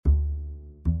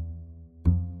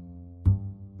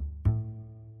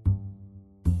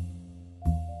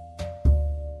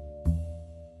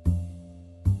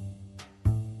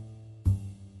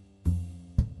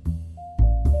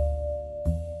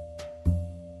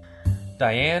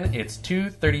Diane, it's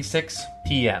 2:36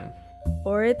 p.m.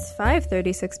 Or it's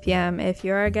 5:36 p.m. if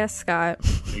you're our guest, Scott.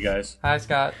 Hey, guys. Hi,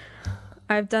 Scott.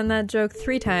 I've done that joke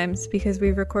 3 times because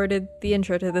we've recorded the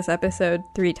intro to this episode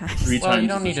 3 times. Well, you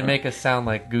don't need to make us sound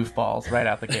like goofballs right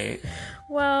out the gate.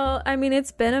 Well, I mean,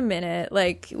 it's been a minute.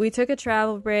 Like, we took a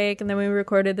travel break, and then we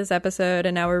recorded this episode,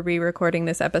 and now we're re-recording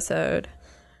this episode.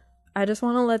 I just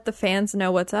want to let the fans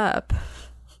know what's up.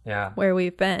 Yeah. Where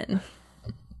we've been.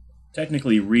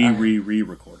 Technically,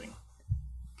 re-recording.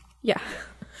 Yeah.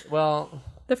 Well,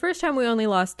 the first time we only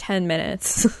lost 10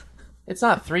 minutes. It's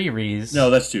not 3 re's. No,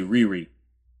 that's 2. Re.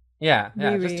 Yeah,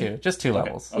 Re-re. just 2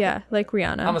 levels. Okay. Yeah, like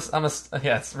Rihanna.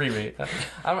 Yeah, it's re.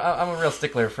 I'm a real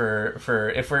stickler for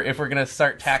if we're gonna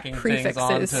start tacking Prefixes.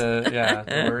 things onto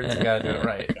the words, you gotta do it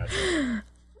right. Gotcha.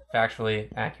 Factually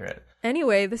accurate.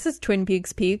 Anyway, this is Twin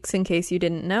Peaks Peaks, in case you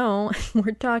didn't know.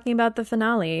 We're talking about the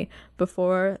finale,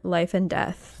 Before Life and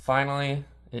Death. Finally,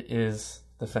 it is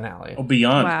the finale. Oh,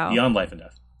 beyond Life and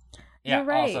Death. Yeah, You're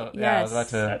right. Also, yes. I was about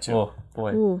to. That too. Oh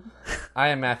boy. Ooh. I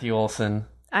am Matthew Olson.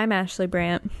 I'm Ashley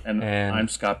Brandt. And I'm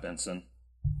Scott Benson.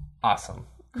 Awesome.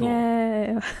 Cool.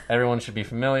 Yay. Everyone should be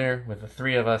familiar with the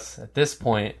 3 of us at this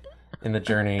point in the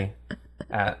journey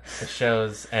at the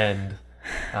show's end.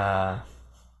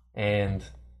 And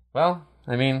well,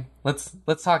 I mean, let's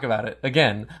talk about it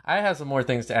again. I have some more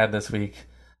things to add this week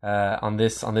on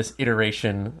this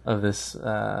iteration of this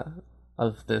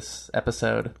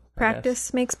episode.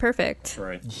 Practice makes perfect.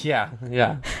 Right.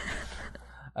 Yeah.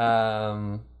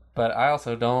 But I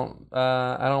also don't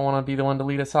want to be the one to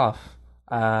lead us off.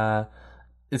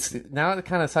 It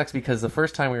kind of sucks because the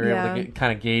first time we were able to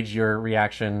kind of gauge your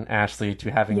reaction, Ashley,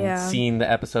 to having seen the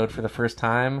episode for the first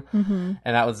time, and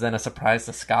that was then a surprise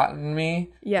to Scott and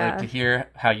me, to hear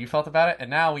how you felt about it. And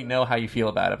now we know how you feel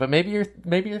about it, but maybe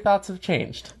your thoughts have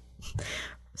changed.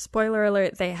 Spoiler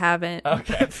alert, they haven't.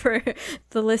 Okay. But for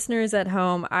the listeners at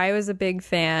home, I was a big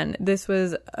fan. This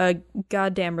was a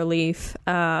goddamn relief.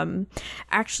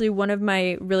 Actually, one of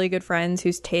my really good friends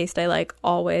whose taste I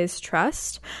always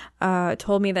trust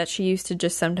told me that she used to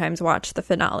just sometimes watch the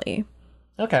finale.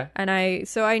 Okay. And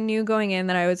I knew going in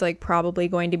that I was probably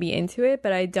going to be into it,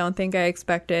 but I don't think I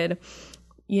expected,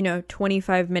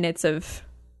 25 minutes of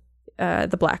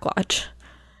the Black Lodge.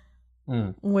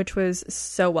 Which was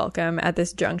so welcome at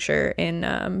this juncture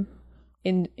in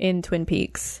Twin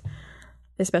Peaks,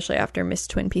 especially after Miss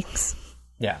Twin Peaks.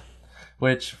 Yeah.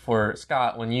 Which for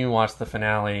Scott, when you watched the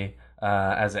finale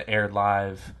as it aired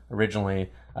live originally,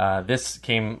 this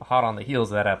came hot on the heels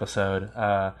of that episode.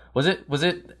 Was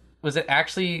it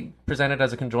actually presented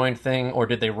as a conjoined thing, or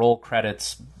did they roll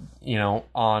credits,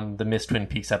 on the Miss Twin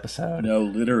Peaks episode? No,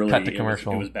 literally, cut the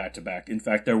commercial. It was back to back. In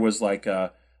fact, there was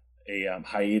a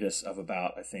hiatus of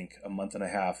about, I think, a month and a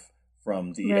half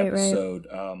from the episode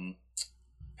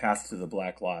Path to the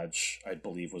Black Lodge, I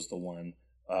believe was the one.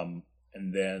 And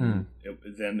then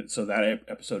so that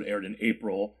episode aired in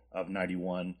April of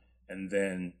 91, and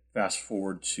then fast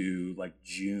forward to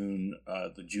June,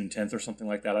 the June 10th or something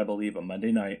like that, I believe, a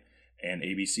Monday night, and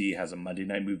ABC has a Monday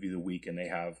night movie of the week, and they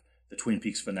have the Twin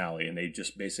Peaks finale, and they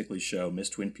just basically show Miss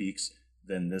Twin Peaks,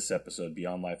 then this episode,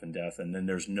 Beyond Life and Death, and then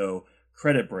there's no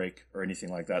credit break or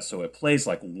anything like that, so it plays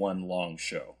like one long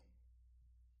show.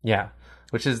 Yeah,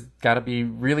 which has got to be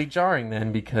really jarring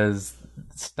then, because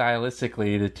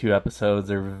stylistically the 2 episodes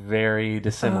are very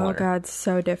dissimilar. Oh god,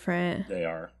 so different. They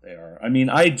are. I mean,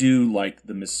 I do like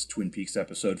the Miss Twin Peaks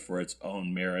episode for its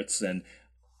own merits, and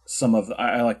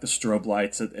I like the strobe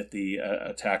lights at the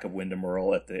attack of Wyndham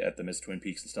Earl at the Miss Twin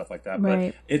Peaks and stuff like that,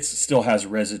 but it still has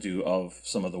residue of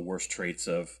some of the worst traits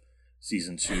of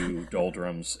Season 2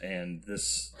 doldrums, and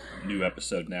this new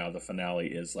episode now, the finale,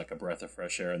 is like a breath of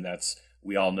fresh air, and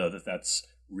we all know that's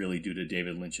really due to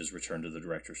David Lynch's return to the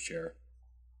director's chair.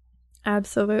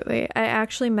 Absolutely. I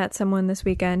actually met someone this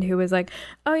weekend who was like,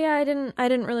 "Oh yeah, I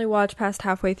didn't really watch past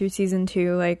halfway through Season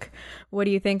 2. What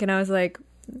do you think?" And I was like,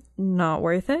 "Not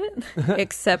worth it,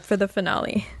 except for the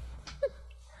finale."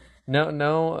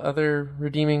 No other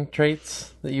redeeming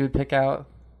traits that you would pick out?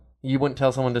 You wouldn't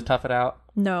tell someone to tough it out?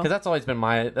 No, because that's always been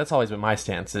my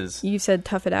stance. Is you said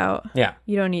tough it out? Yeah,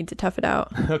 you don't need to tough it out.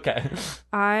 Okay.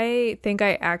 I think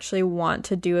I actually want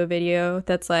to do a video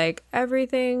that's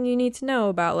everything you need to know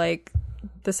about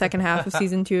the second half of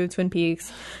Season 2 of Twin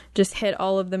Peaks. Just hit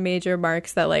all of the major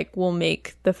marks that will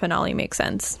make the finale make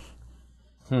sense.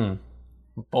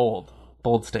 Bold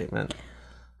statement.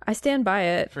 I stand by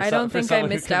it. I don't think I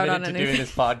missed out on anything. Doing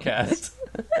this podcast.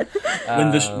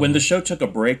 When the show took a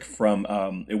break from,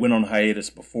 it went on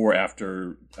hiatus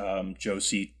after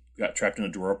Josie got trapped in a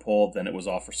drawer pull. Then it was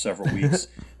off for several weeks,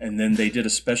 and then they did a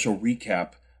special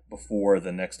recap before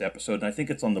the next episode, and I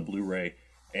think it's on the Blu-ray.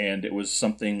 And it was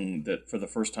something that, for the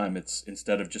first time, it's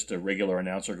instead of just a regular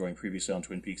announcer going previously on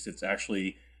Twin Peaks, it's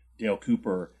actually Dale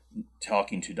Cooper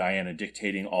talking to Diana,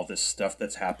 dictating all this stuff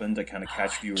that's happened to kind of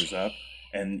catch viewers up.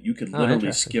 And you could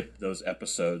literally skip those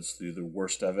episodes through the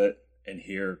worst of it and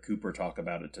hear Cooper talk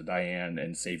about it to Diane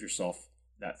and save yourself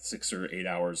that 6 or 8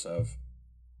 hours of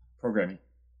programming.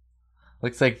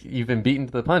 Looks like you've been beaten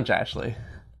to the punch, Ashley.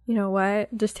 You know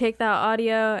what? Just take that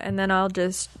audio and then I'll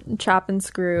just chop and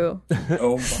screw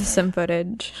some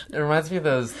footage. It reminds me of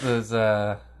those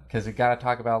because we got to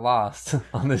talk about Lost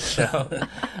on this show. It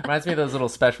reminds me of those little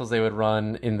specials they would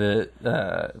run in the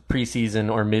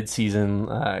preseason or mid-season,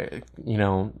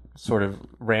 sort of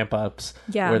ramp-ups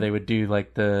where they would do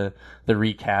like the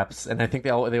recaps. And I think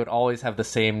they would always have the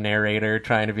same narrator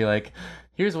trying to be like,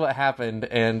 here's what happened.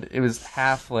 And it was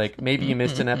half like, maybe you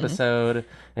missed an episode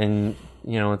and...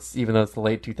 it's even though it's the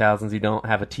late 2000s, you don't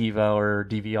have a TiVo or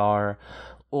DVR,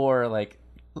 or like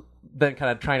then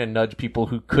kind of trying to nudge people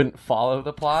who couldn't follow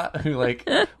the plot, who like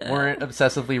weren't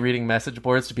obsessively reading message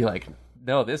boards to be like,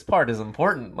 no, this part is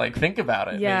important. Like, think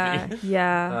about it. Yeah, maybe.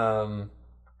 yeah.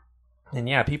 And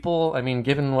yeah, people, I mean,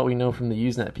 given what we know from the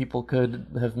Usenet, people could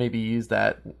have maybe used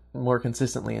that more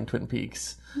consistently in Twin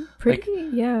Peaks.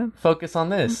 Focus on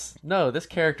this. No, this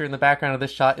character in the background of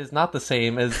this shot is not the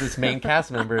same as this main cast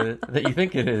member that you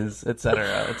think it is, etc.,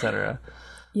 etc.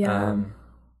 Yeah.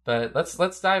 But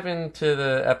let's dive into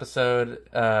the episode.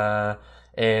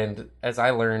 And as I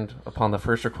learned upon the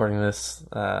first recording of this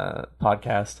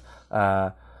podcast,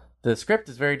 the script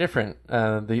is very different.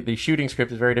 The shooting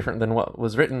script is very different than what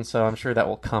was written, so I'm sure that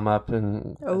will come up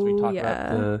and as we talk about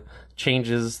the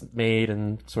changes made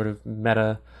and sort of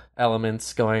meta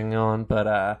elements going on. But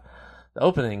the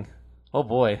opening, oh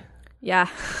boy. Yeah.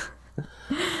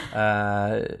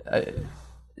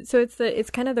 So it's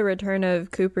kind of the return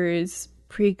of Cooper's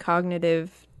precognitive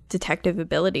detective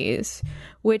abilities,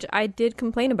 which I did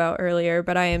complain about earlier,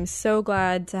 but I am so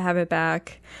glad to have it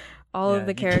back. All of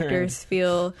the characters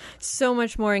feel so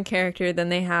much more in character than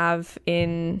they have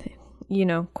in,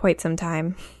 quite some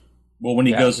time. Well, when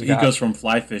he goes from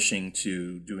fly fishing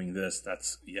to doing this,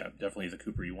 that's definitely the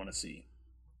Cooper you want to see.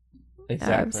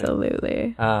 Exactly.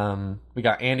 Absolutely. We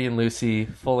got Andy and Lucy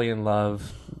fully in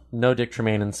love. No Dick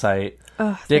Tremaine in sight.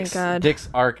 Oh, thank God. Dick's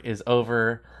arc is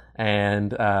over.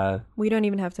 And we don't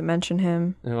even have to mention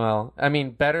him. Well, I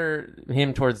mean, better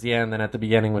him towards the end than at the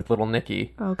beginning with little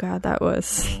Nicky. Oh God, that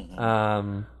was.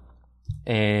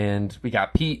 And we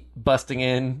got Pete busting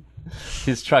in.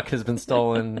 His truck has been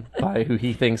stolen by who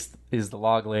he thinks is the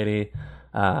log lady.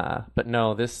 But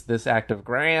no, this act of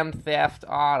grand theft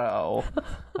auto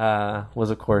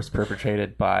was, of course,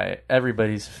 perpetrated by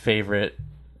everybody's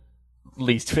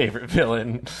least favorite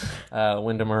villain,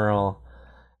 Wyndham Earle.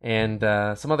 And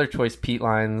some other choice Pete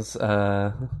lines,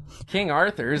 King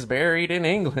Arthur's buried in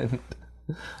England,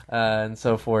 and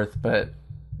so forth. But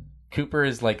Cooper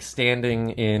is like standing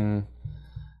in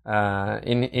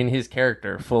his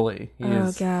character fully.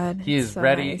 God, he is so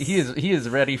ready. Nice. He is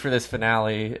ready for this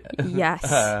finale.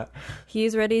 Yes,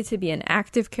 he's ready to be an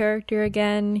active character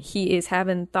again. He is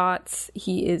having thoughts.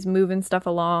 He is moving stuff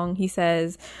along. He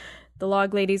says, "The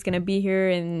log lady's going to be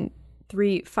here in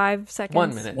 5 seconds.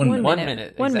 1 minute. One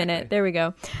minute. One minute. There we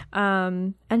go.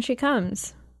 And she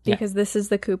comes because this is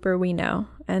the Cooper we know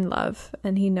and love,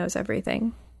 and he knows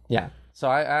everything. Yeah. So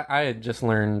I had just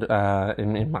learned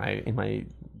in my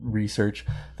research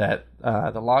that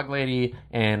the log lady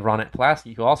and Ronette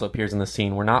Pulaski, who also appears in the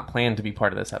scene, were not planned to be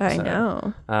part of this episode.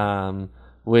 I know.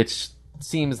 Which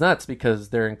seems nuts because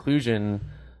their inclusion.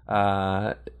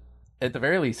 At the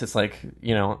very least, it's like,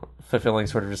 fulfilling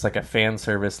sort of just like a fan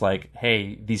service, like,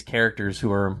 hey, these characters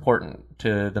who are important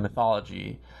to the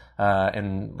mythology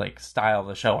and like style of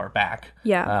the show are back.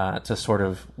 Yeah. To sort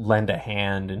of lend a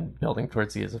hand in building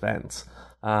towards these events.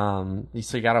 So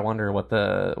you got to wonder what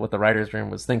the writer's room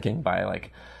was thinking by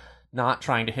like not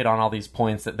trying to hit on all these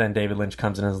points that then David Lynch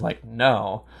comes in and is like,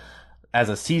 no, as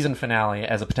a season finale,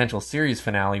 as a potential series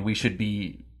finale, we should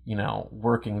be,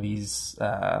 working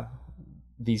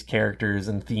these characters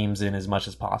and themes in as much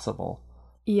as possible.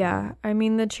 Yeah, I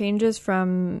mean, the changes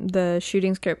from the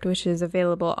shooting script, which is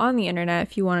available on the internet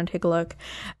if you want to take a look,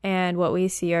 and what we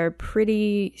see are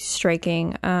pretty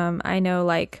striking. I know,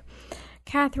 like,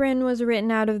 Catherine was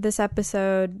written out of this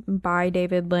episode by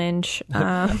David Lynch.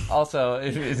 Also,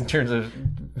 in terms of...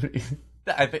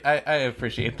 I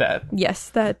appreciate that. Yes,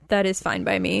 that is fine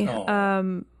by me. Poor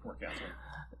Catherine.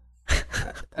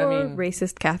 Poor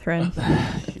racist Catherine.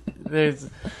 There's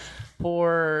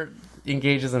poor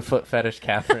engages in foot fetish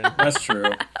Catherine. That's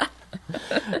true.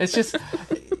 It's just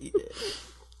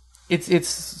it's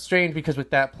strange because with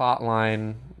that plot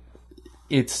line,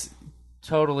 it's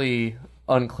totally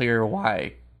unclear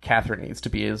why Catherine needs to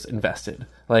be as invested.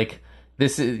 Like,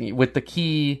 this is with the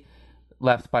key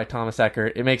left by Thomas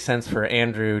Eckert, it makes sense for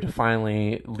Andrew to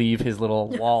finally leave his little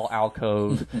wall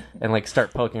alcove and like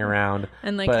start poking around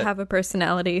and like have a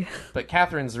personality. But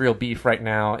Catherine's real beef right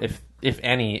now, if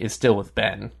any, is still with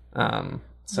Ben.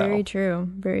 Very true,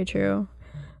 very true.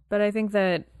 But I think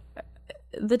that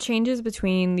the changes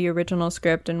between the original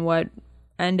script and what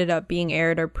ended up being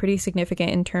aired are pretty significant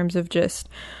in terms of just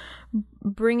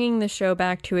bringing the show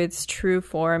back to its true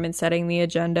form and setting the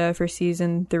agenda for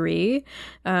season 3.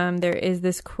 There is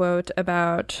this quote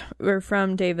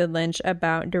from David Lynch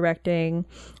about directing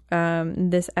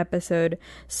this episode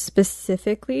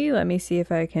specifically. Let me see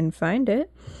if I can find it.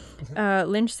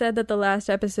 Lynch said that the last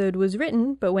episode was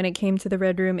written, but when it came to the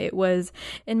Red Room, it was,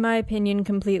 in my opinion,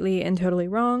 completely and totally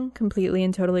wrong,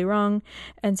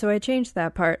 and so I changed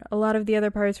that part. A lot of the other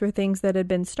parts were things that had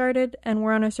been started and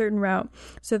were on a certain route,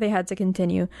 so they had to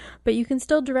continue. But you can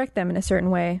still direct them in a certain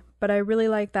way, but I really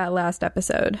like that last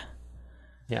episode.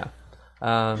 Yeah.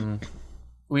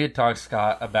 We had talked,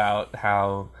 Scott, about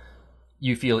how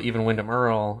you feel even Wyndham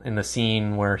Earle in the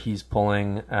scene where he's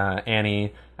pulling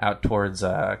Annie out towards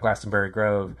Glastonbury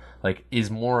Grove, like,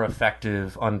 is more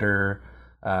effective under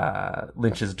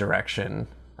Lynch's direction.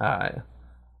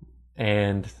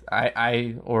 And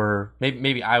I or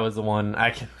maybe I was the one.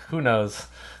 Who knows?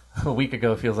 A week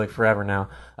ago feels like forever now.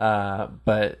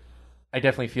 But I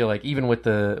definitely feel like even with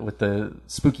the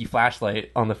spooky flashlight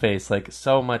on the face, like,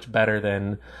 so much better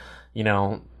than,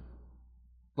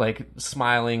 like,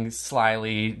 smiling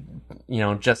slyly,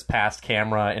 just past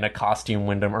camera in a costume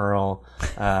Wyndham Earle.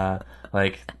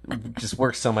 Like, just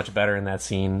works so much better in that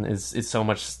scene. Is so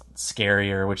much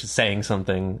scarier, which is saying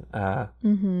something.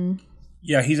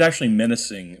 Yeah, he's actually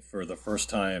menacing for the first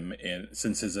time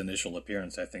since his initial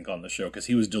appearance, I think, on the show, because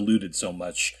he was deluded so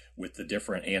much with the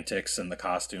different antics and the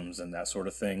costumes and that sort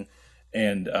of thing.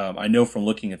 And I know from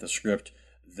looking at the script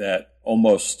that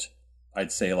almost,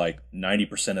 I'd say, like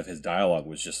 90% of his dialogue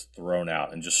was just thrown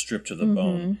out and just stripped to the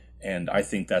bone. And I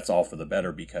think that's all for the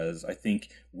better, because I think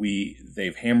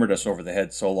they've hammered us over the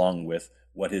head so long with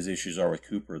what his issues are with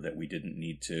Cooper that we didn't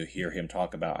need to hear him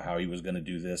talk about how he was going to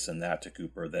do this and that to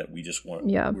Cooper, that we just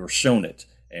we were shown it,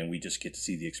 and we just get to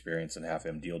see the experience and have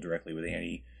him deal directly with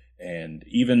Annie. And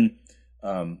even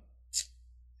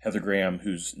Heather Graham,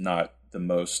 who's not the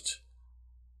most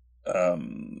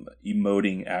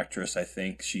emoting actress, I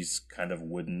think she's kind of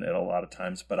wooden at a lot of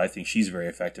times, but I think she's very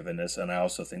effective in this, and I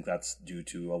also think that's due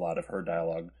to a lot of her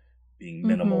dialogue being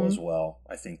minimal as well.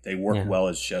 I think they work well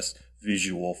as just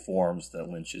visual forms that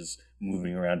Lynch is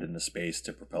moving around into space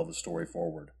to propel the story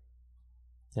forward.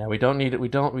 Yeah, we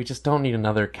just don't need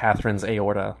another Catherine's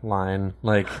aorta line,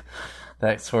 like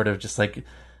that sort of just like,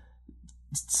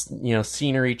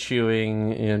 scenery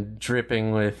chewing,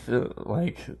 dripping with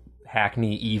like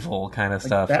Hackney evil kind of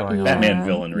stuff going on. Batman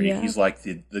villainry. Yeah. He's like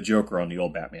the Joker on the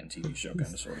old Batman TV show,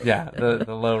 kind of sort of. Yeah,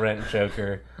 the low rent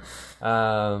Joker.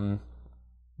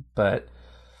 But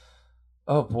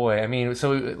oh boy, I mean,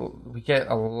 so we get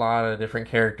a lot of different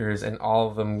characters, and all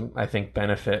of them, I think,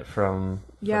 benefit from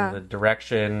the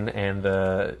direction and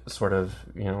the sort of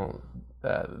in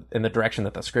the direction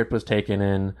that the script was taken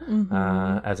in,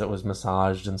 as it was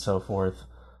massaged and so forth.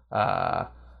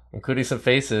 Including some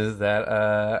faces that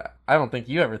I don't think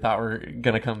you ever thought were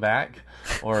going to come back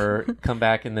or come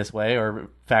back in this way or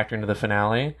factor into the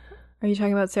finale. Are you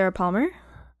talking about Sarah Palmer?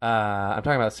 I'm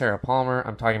talking about Sarah Palmer.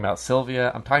 I'm talking about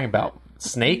Sylvia. I'm talking about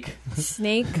Snake.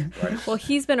 Right. Well,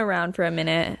 he's been around for a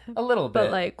minute. A little bit.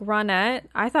 But like Ronette,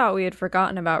 I thought we had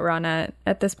forgotten about Ronette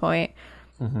at this point.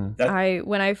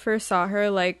 When I first saw her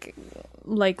like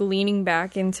leaning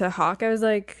back into Hawk, I was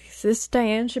like, is this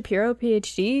Diane Shapiro,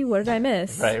 PhD? What did I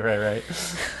miss? Right.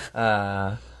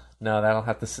 No, that'll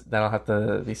have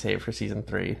to be saved for season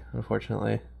 3,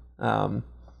 unfortunately. I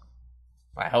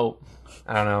hope.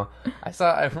 I don't know.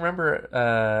 I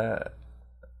remember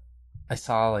I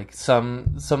saw like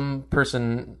some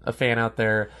person, a fan out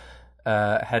there,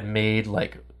 had made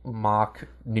like mock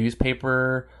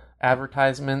newspaper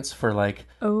advertisements for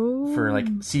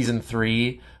season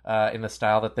 3 in the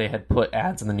style that they had put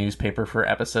ads in the newspaper for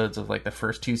episodes of like the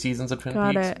first 2 seasons of Twin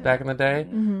Peaks back in the day.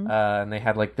 And they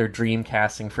had like their dream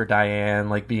casting for Diane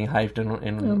like being hyped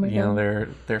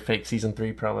in their fake season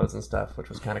 3 promos and stuff, which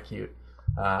was kind of cute.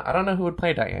 I don't know who would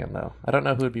play Diane, though. I don't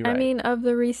know who would be right. I mean, of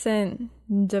the recent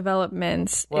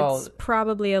developments, it's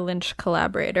probably a Lynch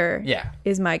collaborator. Yeah,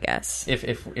 is my guess.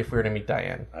 If we were to meet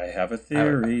Diane, I have a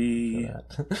theory.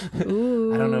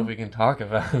 Ooh. I don't know if we can talk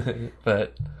about it,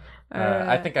 but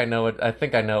I think I know it. I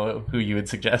think I know who you would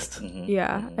suggest.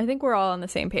 Yeah, I think we're all on the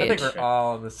same page. I think we're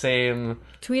all on the same.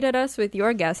 Tweet at us with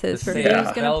your guesses for who's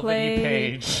gonna play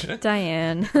page.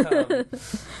 Diane.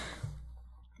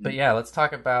 But yeah, let's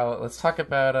talk about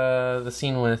the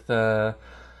scene with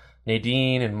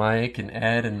Nadine and Mike and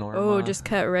Ed and Norma. Oh, just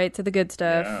cut right to the good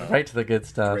stuff. Yeah. Right to the good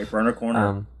stuff. Drape Runner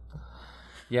Corner.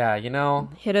 Yeah,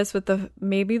 hit us with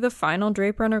maybe the final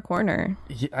Drape Runner Corner.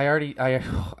 I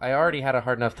already had a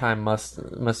hard enough time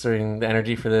mustering the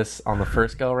energy for this on the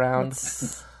first go round.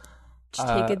 Just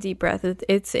take a deep breath.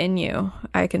 It's in you.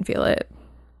 I can feel it.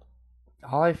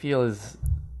 All I feel is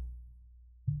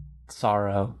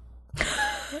sorrow.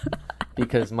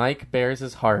 Because Mike bears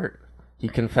his heart. He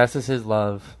confesses his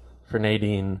love for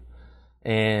Nadine.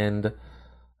 And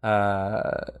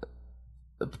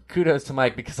kudos to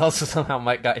Mike, because also somehow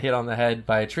Mike got hit on the head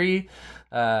by a tree.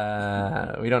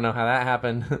 We don't know how that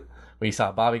happened. We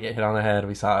saw Bobby get hit on the head.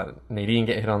 We saw Nadine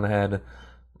get hit on the head.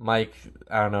 Mike,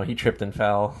 I don't know, he tripped and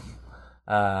fell.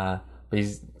 But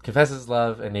he confesses his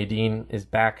love, and Nadine is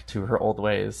back to her old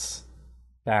ways.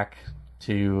 Back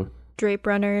to Drape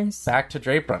Runners.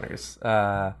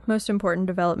 Most important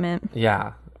development.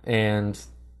 Yeah. And,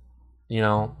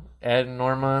 Ed and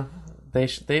Norma, they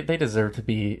deserve to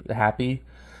be happy.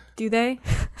 Do they?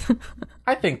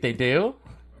 I think they do.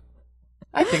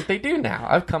 I think they do now.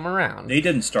 I've come around. They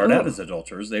didn't start out as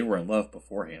adulterers. They were in love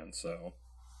beforehand, so...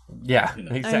 Yeah,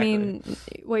 exactly. I mean,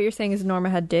 what you're saying is Norma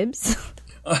had dibs?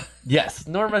 Yes,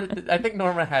 I think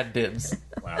Norma had dibs.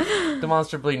 Wow.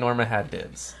 Demonstrably, Norma had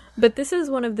dibs. But this is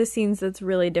one of the scenes that's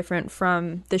really different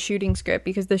from the shooting script,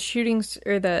 because the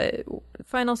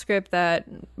final script that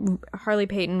Harley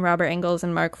Peyton, Robert Engels,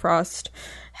 and Mark Frost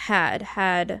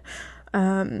had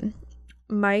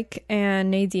Mike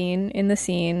and Nadine in the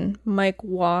scene. Mike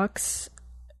walks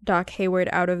Doc Hayward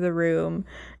out of the room,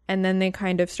 and then they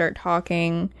kind of start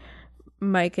talking,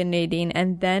 Mike and Nadine,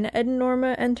 and then Ed and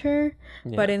Norma enter.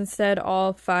 Yeah. But instead,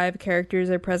 all 5 characters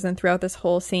are present throughout this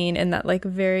whole scene in that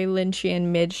very Lynchian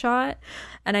mid shot.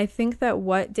 And I think that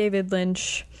what David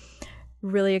Lynch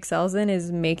really excels in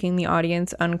is making the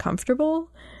audience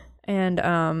uncomfortable and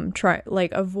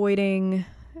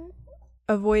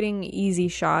avoiding easy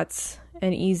shots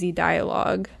and easy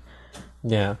dialogue.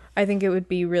 Yeah. I think it would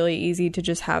be really easy to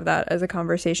just have that as a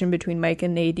conversation between Mike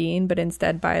and Nadine, but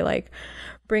instead by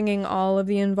bringing all of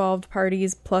the involved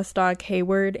parties plus Doc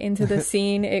Hayward into the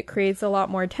scene, it creates a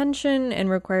lot more tension and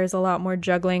requires a lot more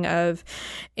juggling of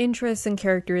interests and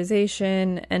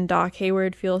characterization, and Doc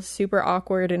Hayward feels super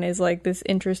awkward and is this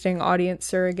interesting audience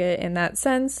surrogate in that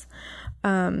sense.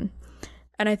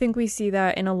 And I think we see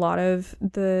that in a lot of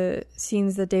the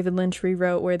scenes that David Lynch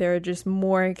rewrote, where there are just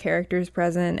more characters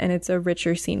present and it's a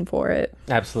richer scene for it.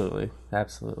 Absolutely.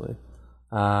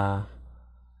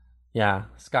 Yeah,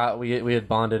 Scott, we had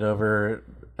bonded over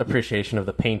appreciation of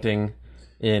the painting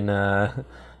in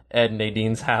Ed and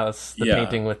Nadine's house. The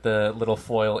painting with the little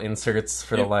foil inserts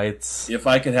for the lights. If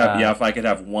I could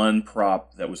have one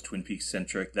prop that was Twin Peaks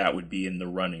centric, that would be in the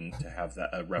running to have that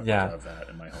a replica of that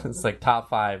in my home. It's top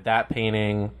 5. That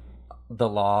painting, the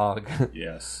log,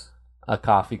 yes, a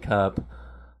coffee cup,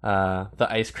 the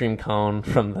ice cream cone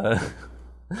from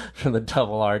the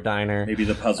Double R diner. Maybe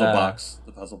the puzzle box.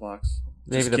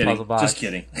 Maybe the puzzle box. Just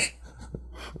kidding.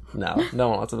 No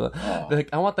one wants to.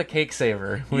 I want the cake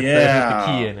saver with the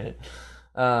key in it.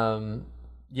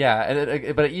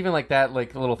 But even that,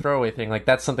 little throwaway thing,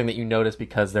 that's something that you notice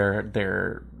because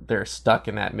they're stuck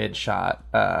in that mid shot,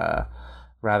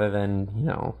 rather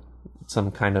than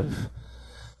some kind of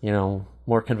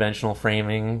more conventional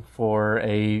framing for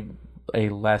a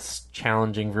less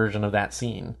challenging version of that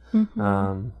scene.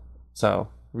 Mm-hmm. So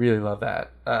really love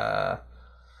that.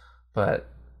 But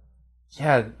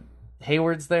yeah.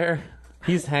 Hayward's there.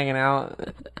 He's hanging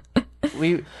out.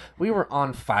 We were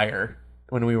on fire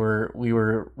when we were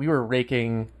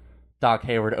raking Doc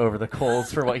Hayward over the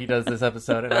coals for what he does this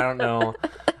episode, and I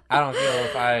don't feel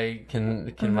if I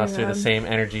can muster the same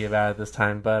energy about it this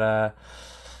time. But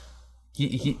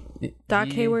Doc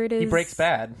Hayward he breaks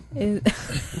bad. He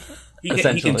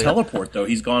can teleport though.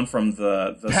 He's gone from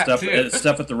the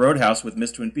stuff at the Roadhouse with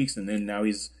Miss Twin Peaks, and then now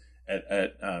he's at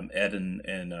Ed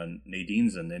and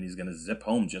Nadine's, and then he's going to zip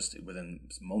home just within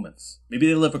moments. Maybe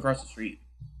they live across the street.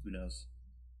 Who knows?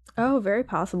 Oh, very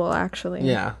possible, actually.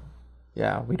 Yeah.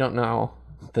 We don't know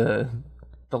the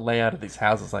layout of these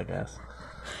houses, I guess.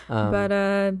 But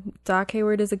Doc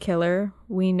Hayward is a killer.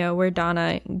 We know where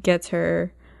Donna gets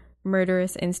her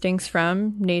murderous instincts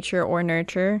from, nature or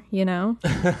nurture.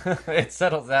 It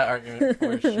settles that argument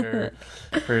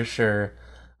for sure.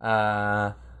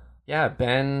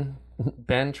 Ben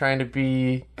Ben, trying to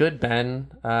be good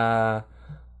Ben,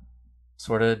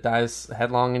 sort of dives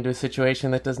headlong into a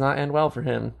situation that does not end well for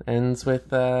him. Ends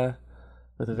with a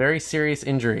very serious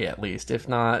injury, at least, if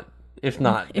not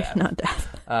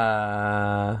death.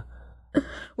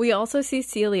 We also see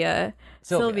Sylvia.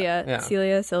 For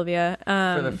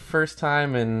the first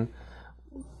time in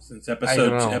since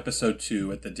episode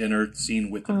 2 at the dinner scene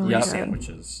with the brie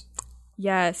sandwiches.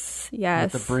 Yes.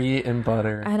 With the brie and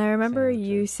butter. And I remember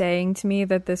you saying to me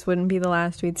that this wouldn't be the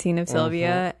last we'd seen of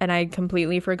Sylvia, and I'd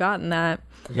completely forgotten that.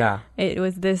 Yeah. It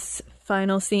was this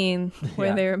final scene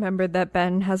where they remembered that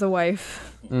Ben has a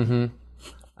wife. Mm-hmm.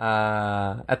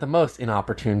 At the most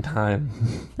inopportune time.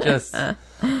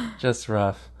 just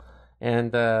rough.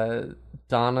 And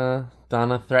Donna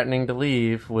threatening to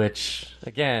leave, which,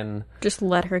 again... Just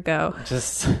let her go.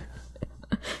 Just...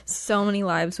 So many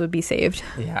lives would be saved.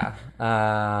 Yeah.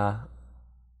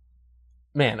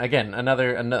 Man, again,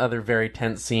 another very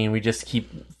tense scene. We just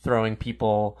keep throwing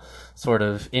people sort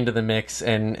of into the mix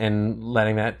and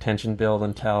letting that tension build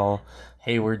until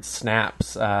Hayward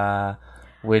snaps,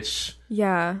 which...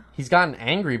 Yeah. He's gotten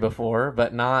angry before,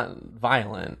 but not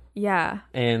violent. Yeah.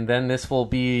 And then this will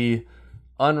be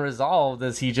unresolved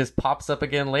as he just pops up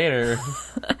again later.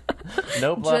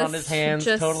 No blood on his hands,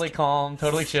 totally calm,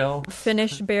 totally chill.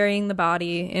 Finish burying the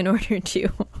body in order to...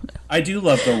 I do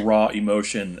love the raw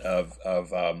emotion of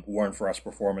Warren Frost's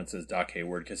performance as Doc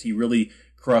Hayward, because he really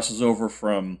crosses over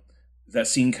from... That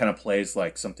scene kind of plays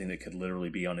like something that could literally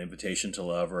be on Invitation to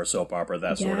Love or a soap opera,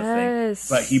 that sort of thing.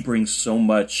 But he brings so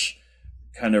much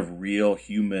kind of real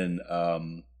human,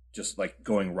 just like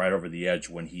going right over the edge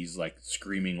when he's like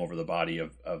screaming over the body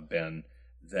of Ben,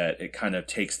 that it kind of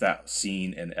takes that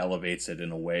scene and elevates it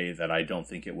in a way that I don't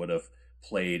think it would have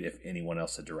played if anyone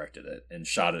else had directed it and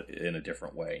shot it in a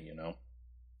different way, you know?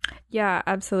 Yeah,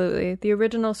 absolutely. The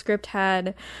original script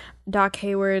had Doc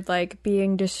Hayward like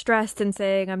being distressed and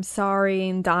saying, "I'm sorry,"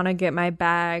 and "Donna, get my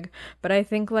bag." But I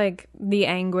think like the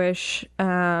anguish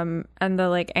and the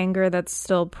like anger that's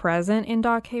still present in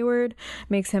Doc Hayward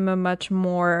makes him a much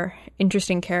more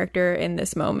interesting character in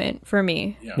this moment for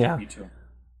me. Yeah. Me too.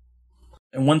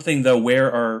 And one thing though,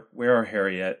 where are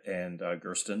Harriet and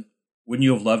Gersten? Wouldn't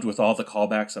you have loved with all the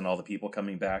callbacks and all the people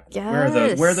coming back?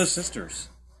 Yes. Where are those sisters?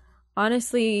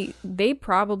 Honestly, they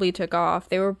probably took off.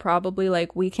 They were probably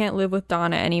like, "We can't live with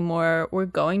Donna anymore. We're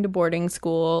going to boarding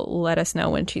school. Let us know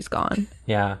when she's gone."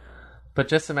 Yeah. But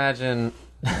just imagine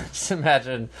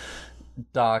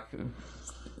Doc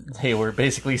Hayward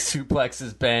basically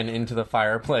suplexes Ben into the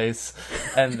fireplace,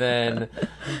 and then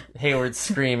Hayward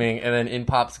screaming, and then in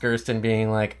pops Gersten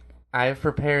being like, "I've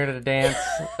prepared a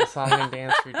song and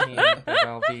dance routine that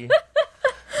I'll be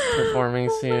performing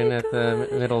soon at the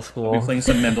middle school. I'll be playing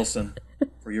some Mendelssohn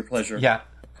for your pleasure." Yeah.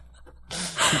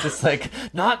 Just like,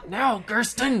 "Not now,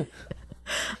 Gersten!"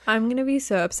 I'm going to be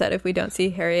so upset if we don't see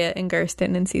Harriet and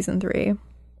Gersten in season 3.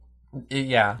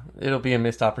 Yeah, it'll be a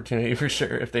missed opportunity for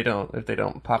sure if they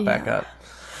don't pop back up.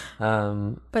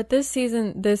 But this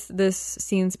season, this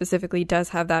scene specifically does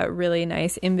have that really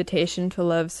nice Invitation to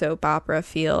Love soap opera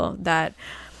feel that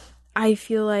I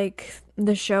feel like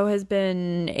the show has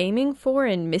been aiming for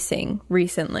and missing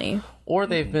recently. Or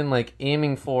they've been like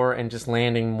aiming for and just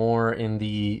landing more in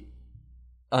the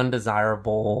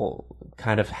undesirable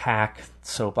kind of hack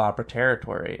soap opera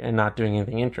territory and not doing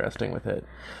anything interesting with it.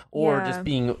 Or just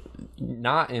being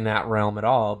not in that realm at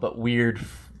all, but weird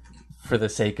for the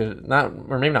sake of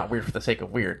maybe not weird for the sake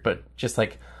of weird, but just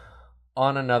like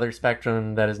on another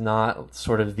spectrum that is not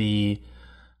sort of the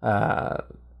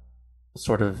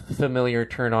sort of familiar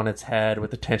turn on its head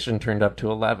with the tension turned up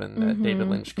to 11 that David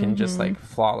Lynch can just like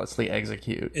flawlessly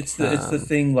execute. It's the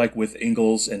thing like with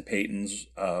Ingalls and Peyton's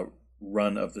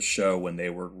run of the show when they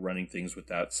were running things with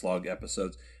that slog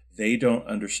episodes. They don't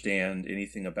understand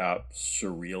anything about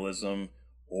surrealism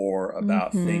or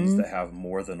about things that have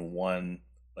more than one,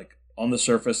 like on the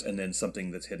surface and then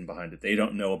something that's hidden behind it. They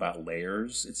don't know about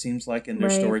layers, it seems like, in their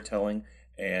storytelling.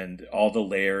 And all the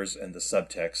layers and the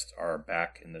subtext are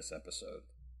back in this episode.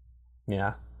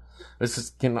 Yeah.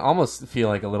 This can almost feel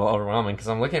like a little overwhelming because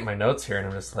I'm looking at my notes here and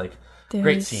I'm just like,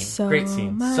 great scene, so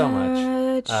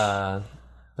much.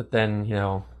 But then, you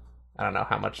know, I don't know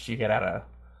how much you get out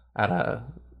of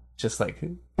just like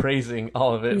praising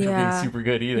all of it for being super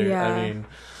good either. Yeah. I mean,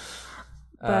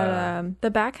 but the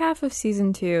back half of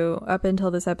season 2 up until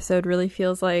this episode really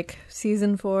feels like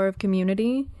season 4 of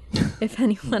Community. If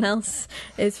anyone else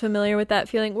is familiar with that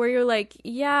feeling where you're like,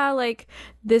 yeah, like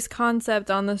this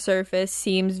concept on the surface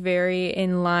seems very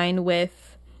in line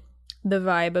with the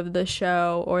vibe of the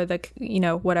show or the,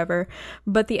 whatever,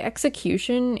 but the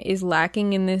execution is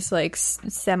lacking in this like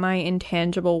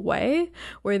semi-intangible way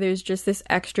where there's just this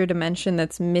extra dimension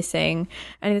that's missing,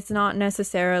 and it's not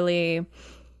necessarily,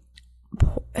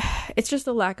 it's just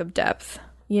a lack of depth,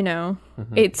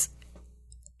 mm-hmm.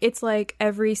 It's like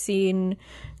every scene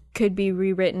could be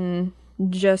rewritten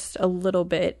just a little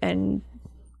bit and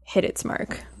hit its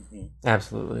mark.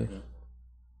 Absolutely.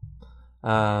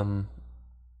 And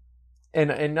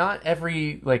not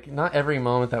every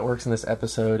moment that works in this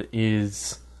episode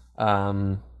is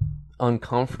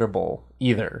uncomfortable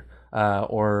either,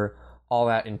 or all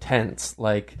that intense.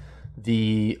 Like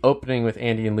the opening with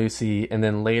Andy and Lucy, and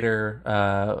then later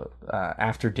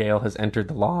after Dale has entered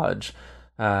the lodge,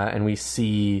 and we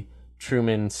see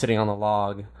Truman sitting on the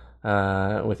log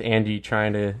with Andy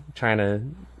trying to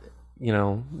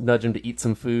nudge him to eat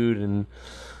some food, and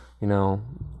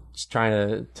just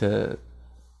trying to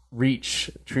reach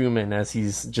Truman as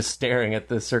he's just staring at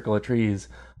the circle of trees.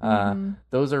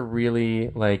 Those are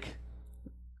really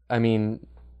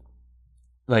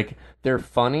they're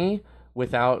funny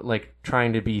without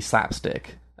trying to be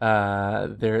slapstick.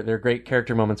 They're great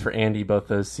character moments for Andy, both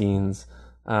those scenes.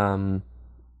 And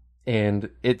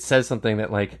it says something that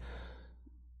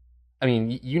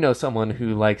someone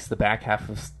who likes the back half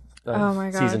of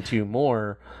season 2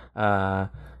 more,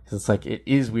 it's it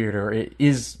is weirder, or it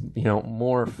is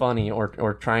more funny,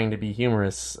 or trying to be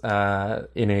humorous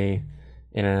in a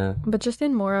but just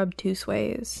in more obtuse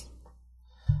ways,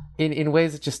 in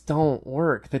ways that just don't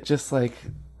work, that just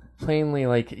plainly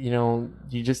I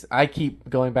keep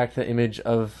going back to the image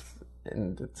of,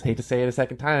 and I hate to say it a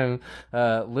second time,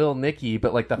 Lil Nicky,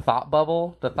 but the thought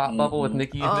bubble with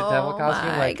Nicky in the devil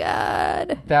costume. Oh my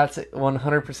god, that's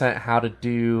 100% how to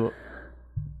do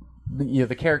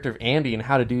the character of Andy, and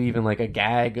how to do even a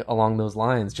gag along those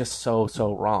lines, just so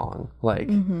wrong.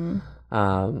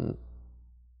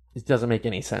 It doesn't make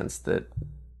any sense that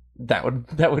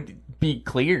would be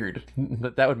cleared,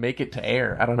 that would make it to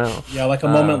air. I don't know. Yeah, a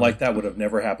moment like that would have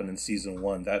never happened in season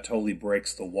 1. That totally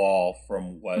breaks the wall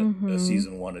from what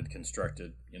season 1 had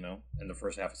constructed, in the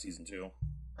first half of season 2.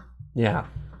 Yeah.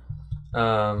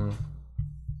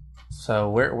 So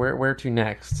where to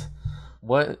next?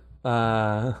 What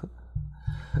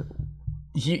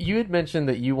you had mentioned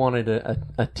that you wanted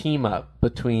a team up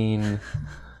between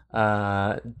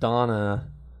Donna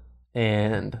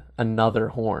and another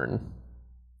horn.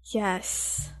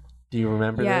 Yes. Do you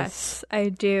remember this? Yes, I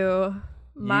do.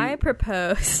 My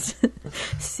proposed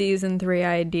season 3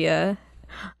 idea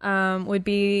would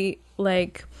be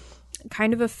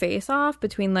kind of a face-off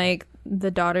between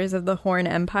the Daughters of the Horn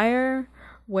Empire,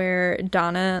 where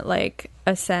Donna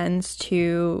ascends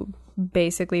to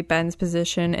basically Ben's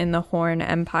position in the Horn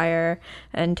Empire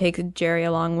and takes Jerry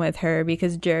along with her,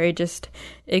 because Jerry just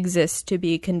exists to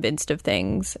be convinced of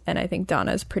things, and I think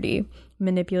Donna's pretty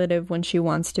manipulative when she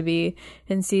wants to be.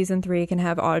 In season 3 can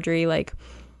have Audrey the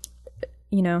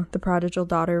prodigal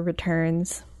daughter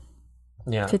returns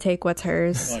to take what's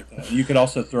hers. I like that. You could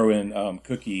also throw in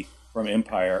Cookie from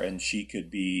Empire, and she could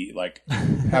be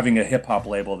having a hip hop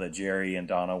label that Jerry and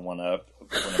Donna want to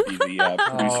be the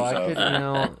producers of.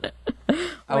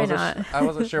 I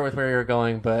wasn't sure with where you were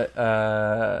going,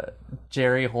 but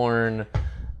Jerry Horn,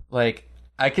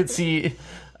 I could see.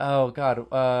 Oh God,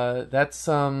 that's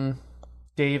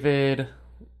David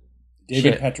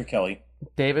Patrick Kelly.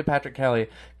 David Patrick Kelly.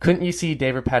 Couldn't you see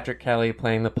David Patrick Kelly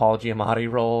playing the Paul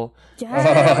Giamatti role?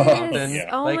 Yes. Yeah.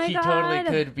 Oh my he God. totally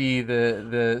could be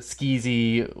the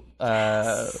skeezy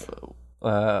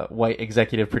white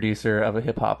executive producer of a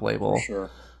hip hop label. For sure.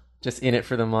 Just in it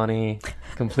for the money,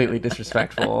 completely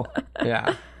disrespectful.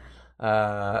 Yeah.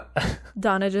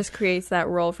 Donna just creates that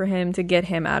role for him to get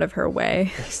him out of her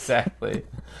way. Exactly.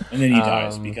 And then he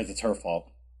dies because it's her fault.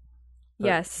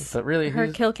 Yes. But really,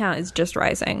 her kill count is just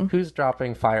rising. Who's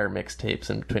dropping fire mixtapes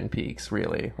in Twin Peaks,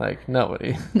 really?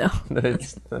 Nobody. No. No.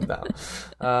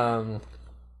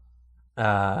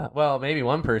 Well, maybe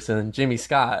one person, Jimmy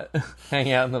Scott,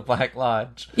 hanging out in the Black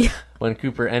Lodge. Yeah. When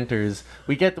Cooper enters,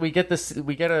 we get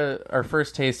our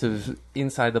first taste of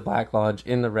inside the Black Lodge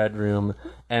in the Red Room,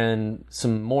 and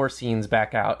some more scenes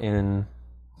back out in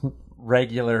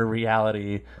regular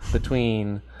reality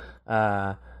between.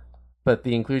 But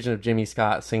the inclusion of Jimmy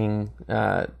Scott singing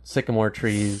Sycamore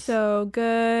Trees. So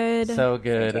good.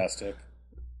 Fantastic.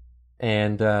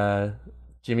 And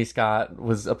Jimmy Scott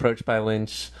was approached by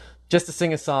Lynch just to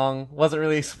sing a song. Wasn't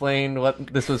really explained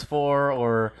what this was for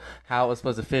or how it was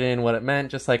supposed to fit in, what it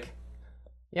meant. Just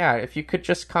yeah, if you could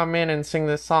just come in and sing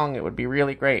this song, it would be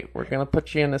really great. We're going to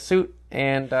put you in a suit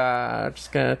and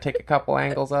just gonna take a couple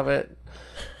angles of it,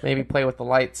 maybe play with the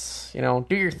lights, do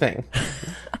your thing.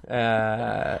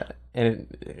 I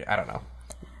don't know.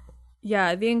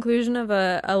 Yeah, the inclusion of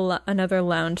another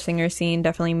lounge singer scene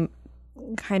definitely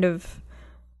kind of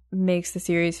makes the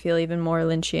series feel even more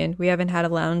Lynchian. We haven't had a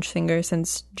lounge singer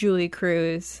since Julie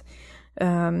Cruz,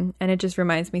 and it just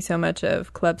reminds me so much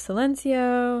of Club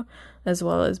Silencio as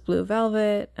well as Blue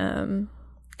Velvet.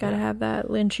 Gotta have that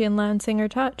Lynchian lounge singer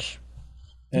touch.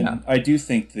 And I do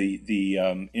think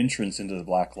the entrance into the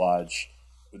Black Lodge,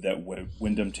 that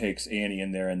Wyndham takes Annie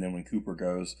in there, and then when Cooper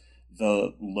goes,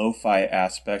 the lo-fi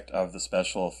aspect of the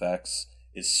special effects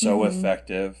is so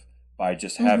effective by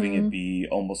just having it be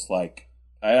almost like,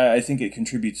 I think it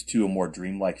contributes to a more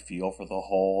dreamlike feel for the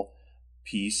whole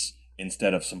piece,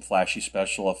 instead of some flashy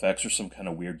special effects or some kind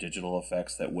of weird digital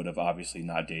effects that would have obviously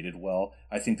not dated well.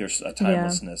 I think there's a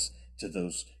timelessness to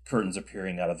those curtains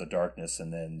appearing out of the darkness,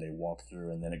 and then they walk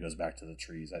through, and then it goes back to the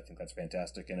trees. I think that's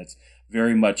fantastic, and it's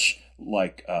very much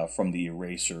like from the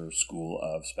Eraser school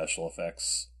of special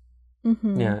effects.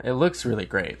 Yeah, it looks really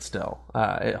great still.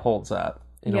 It holds up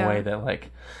in a way that,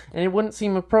 and it wouldn't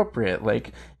seem appropriate.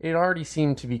 Like, it already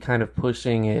seemed to be kind of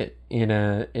pushing it in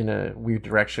a weird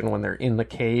direction when they're in the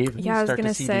cave. And you start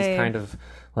to see these kind of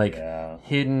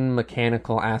hidden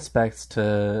mechanical aspects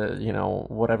to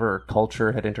whatever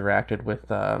culture had interacted with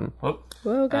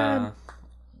whoa god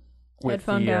with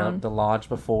the lodge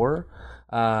before,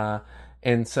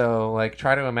 and so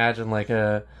try to imagine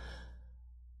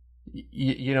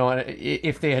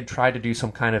if they had tried to do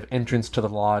some kind of entrance to the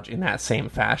lodge in that same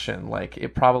fashion,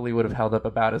 it probably would have held up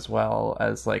about as well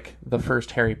as the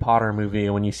first Harry Potter movie,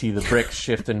 when you see the bricks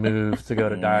shift and move to go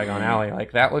to Diagon Alley.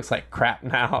 That looks like crap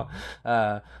now,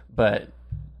 but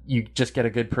you just get a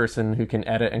good person who can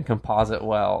edit and composite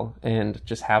well, and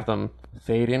just have them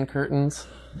fade in curtains,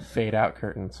 fade out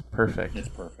curtains. Perfect. It's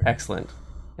perfect. Excellent.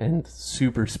 And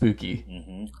super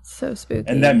spooky. So spooky.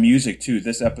 And that music too.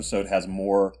 This episode has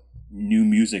more new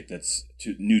music that's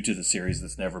new to the series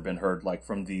that's never been heard,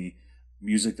 from the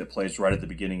music that plays right at the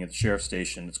beginning at the sheriff's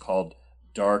station. It's called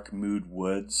Dark Mood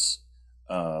Woods,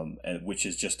 which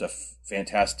is just a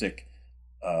fantastic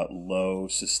low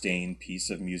sustained piece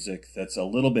of music that's a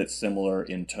little bit similar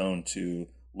in tone to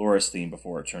Laura's theme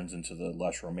before it turns into the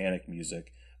lush romantic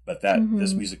music, but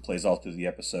this music plays all through the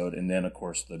episode, and then of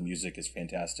course the music is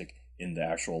fantastic in the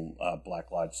actual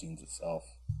Black Lodge scenes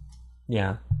itself.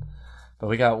 Yeah. But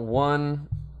we got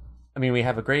we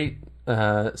have a great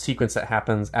sequence that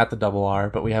happens at the Double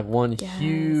R, but we have one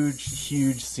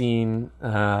huge scene,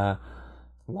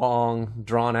 long,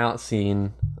 drawn-out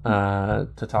scene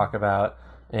to talk about.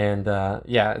 And,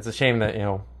 it's a shame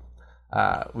that,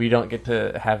 we don't get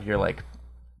to have your,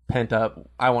 pent up,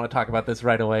 I want to talk about this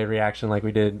right away reaction like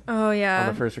we did on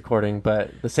the first recording.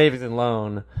 But the savings and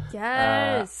loan,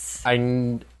 I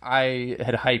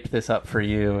had hyped this up for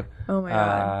you. Oh my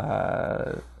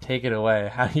god. Take it away.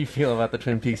 How do you feel about the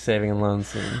Twin Peaks saving and loan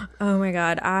scene? Oh my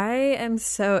god, I am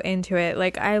so into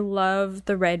it. I love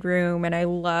the Red Room, and I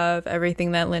love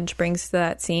everything that Lynch brings to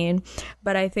that scene.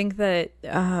 But I think that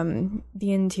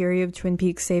the interior of Twin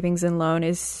Peaks savings and loan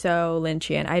is so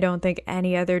Lynchian. I don't think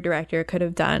any other director could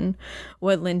have done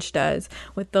what Lynch does,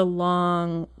 with the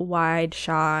long, wide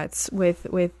shots, with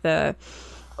the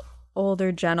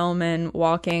older gentleman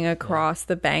walking across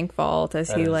the bank vault as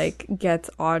he gets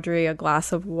Audrey a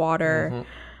glass of water.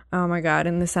 Oh my god,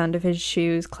 and the sound of his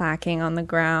shoes clacking on the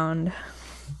ground.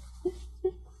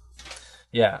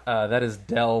 That is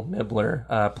Del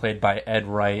Nibbler, played by Ed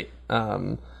Wright,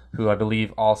 who I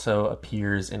believe also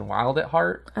appears in Wild at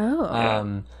Heart.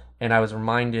 And I was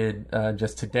reminded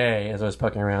just today, as I was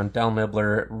poking around, Del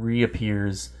Nibbler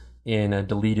reappears in a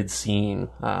deleted scene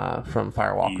from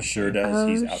Firewalker. He sure does.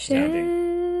 He's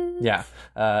outstanding. Shit.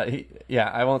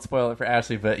 I won't spoil it for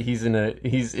Ashley, but he's in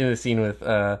a scene with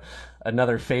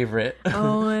another favorite.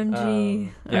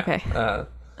 OMG. Okay.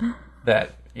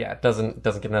 That doesn't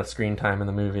get enough screen time in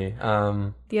the movie.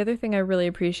 The other thing I really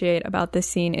appreciate about this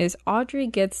scene is Audrey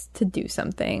gets to do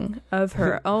something of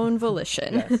her own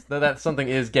volition. Yes, that something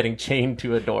is getting chained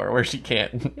to a door where she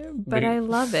can't. But I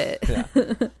love it.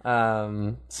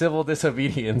 Civil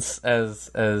disobedience,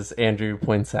 as Andrew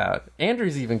points out.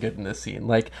 Andrew's even good in this scene.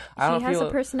 He has a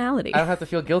personality. I don't have to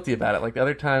feel guilty about it. The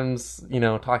other times,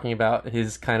 talking about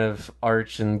his kind of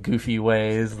arch and goofy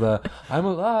ways, the I'm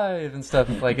alive and stuff.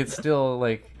 It's still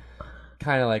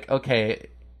kind of okay,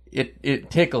 it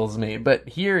tickles me, but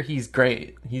here he's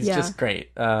great. He's just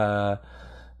great,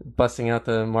 busting out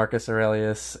the Marcus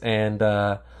Aurelius and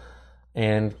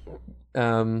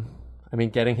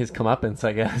getting his comeuppance,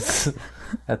 I guess,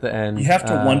 at the end. You have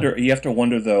to wonder. You have to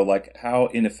wonder though, like how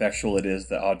ineffectual it is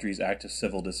that Audrey's act of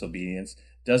civil disobedience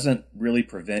doesn't really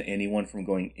prevent anyone from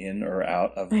going in or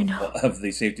out of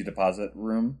the safety deposit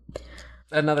room.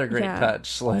 Another great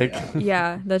touch,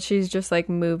 that she's just like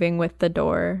moving with the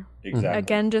door. Exactly.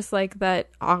 Again, just like that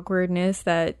awkwardness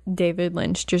that David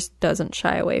Lynch just doesn't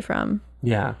shy away from.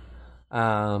 Yeah.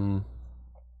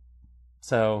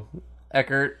 So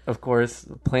Eckert, of course,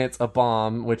 plants a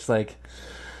bomb, which, like,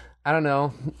 I don't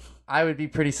know. I would be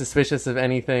pretty suspicious of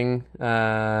anything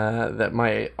that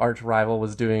my arch rival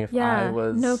was doing if I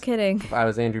was. No kidding. If I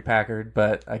was Andrew Packard,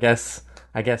 but I guess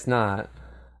not.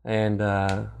 And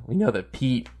we know that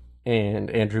Pete and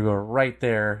Andrew are right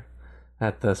there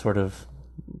at the sort of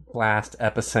blast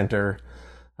epicenter,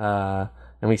 and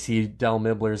we see Del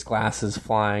Mibbler's glasses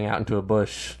flying out into a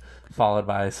bush, followed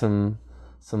by some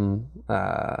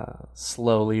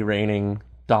slowly raining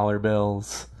dollar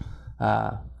bills.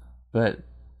 But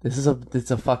it's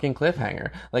a fucking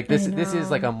cliffhanger. Like this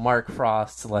is like a Mark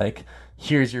Frost, like,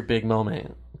 here's your big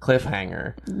moment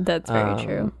cliffhanger. That's very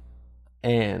true.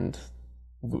 And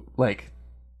like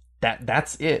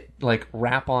that's it. Like,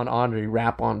 rap on Audrey,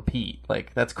 rap on Pete.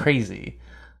 Like, that's crazy.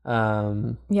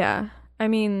 Yeah. I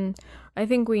mean, I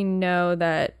think we know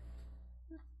that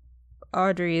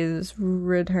Audrey is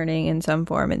returning in some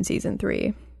form in season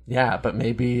 3. Yeah, but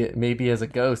maybe as a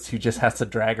ghost who just has to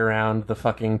drag around the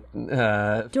fucking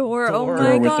door. Oh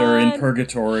my god! With her in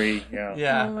purgatory.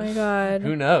 Yeah. Oh my god.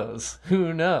 Who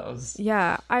knows?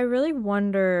 Yeah, I really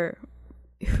wonder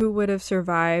who would have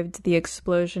survived the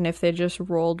explosion if they just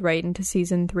rolled right into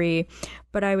season 3.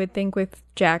 But I would think with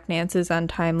Jack Nance's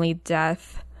untimely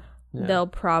death, they'll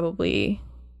probably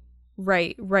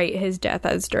write his death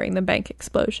as during the bank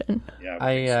explosion.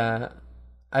 Yeah,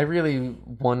 I really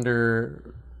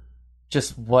wonder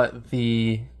just what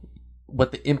the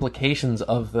implications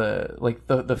of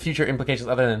the future implications,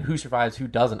 other than who survives, who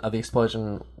doesn't, of the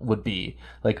explosion would be.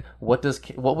 Like, what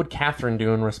would Catherine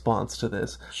do in response to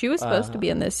this? She was supposed to be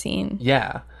in this scene.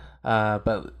 Yeah,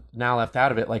 but now left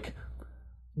out of it. Like,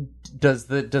 does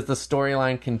the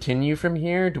storyline continue from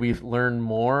here? Do we learn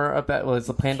more about? Well, is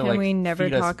the plan to like? Can we never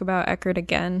talk about Eckert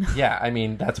again? Yeah, I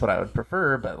mean, that's what I would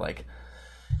prefer, but like,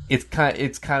 it's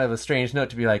kind of a strange note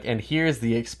to be like, and here's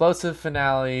the explosive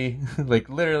finale, like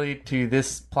literally to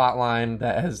this plot line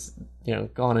that has,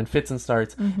 gone in fits and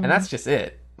starts, and that's just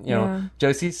it.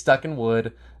 Josie's stuck in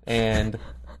wood, and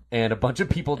a bunch of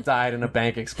people died in a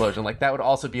bank explosion. Like, that would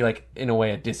also be like, in a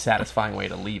way, a dissatisfying way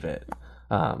to leave it.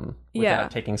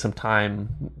 Without taking some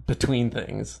time between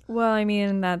things. Well, I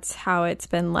mean, that's how it's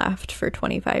been left for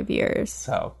 25 years.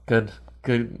 So good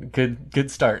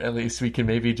start. At least we can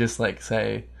maybe just like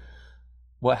say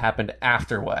what happened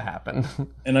after what happened.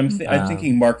 And I'm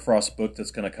thinking Mark Frost's book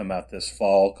that's going to come out this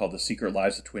fall called The Secret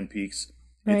Lives of Twin Peaks.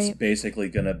 Right. It's basically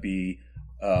going to be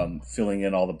filling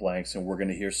in all the blanks, and we're going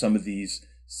to hear some of these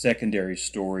secondary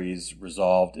stories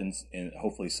resolved in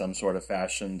hopefully some sort of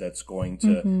fashion that's going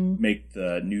to make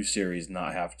the new series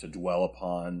not have to dwell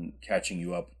upon catching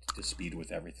you up to speed with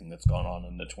everything that's gone on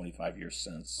in the 25 years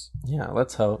since. Yeah,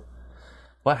 let's hope.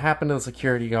 What happened to the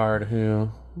security guard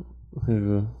who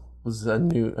was a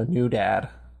new dad?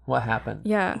 What happened?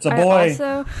 Yeah, it's a boy.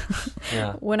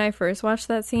 When I first watched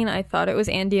that scene, I thought it was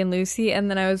Andy and Lucy,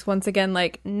 and then I was once again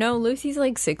like, no, Lucy's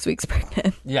like 6 weeks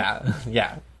pregnant.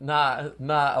 Yeah. Not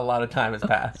a lot of time has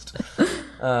passed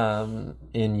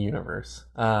in universe.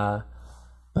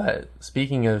 But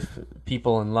speaking of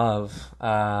people in love,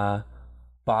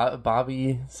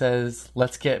 Bobby says,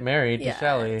 "Let's get married to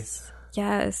Shelley."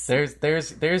 Yes.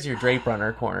 There's your Drape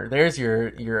Runner corner. There's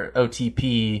your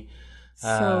OTP.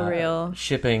 So real.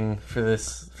 Shipping for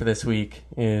this week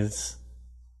is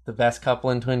the best couple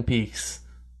in Twin Peaks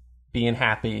being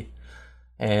happy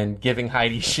and giving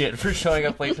Heidi shit for showing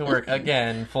up late to work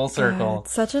again, full circle.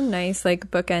 It's such a nice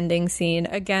like bookending scene.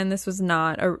 Again, this was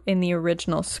not in the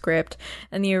original script.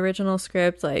 In the original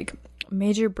script, like,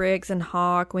 Major Briggs and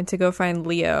Hawk went to go find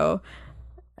Leo,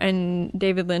 and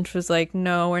David Lynch was like,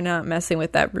 "No, we're not messing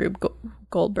with that Rube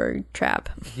Goldberg trap."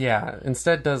 Yeah,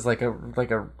 instead does like a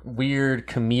weird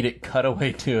comedic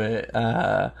cutaway to it,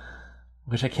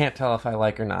 which I can't tell if I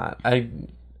like or not.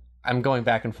 I'm going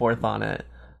back and forth on it.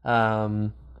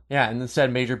 And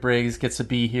instead Major Briggs gets to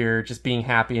be here, just being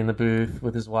happy in the booth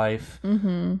with his wife,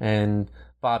 and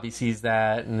Bobby sees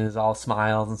that and is all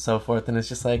smiles and so forth, and it's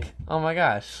just like, oh my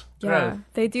gosh. Yeah, growth.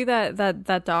 they do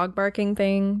that dog barking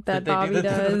thing that Bobby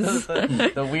does.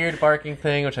 The weird barking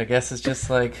thing, which I guess is just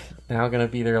like now going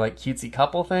to be their like cutesy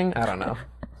couple thing. I don't know.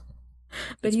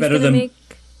 But it's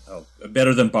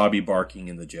better than Bobby barking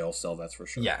in the jail cell. That's for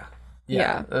sure. Yeah.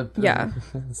 Yeah. Yeah.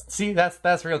 See,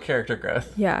 that's real character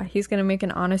growth. Yeah, he's gonna make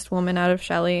an honest woman out of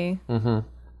Shelley. Mm-hmm.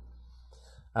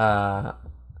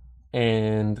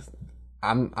 And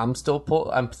I'm still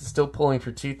pulling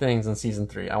for two things in season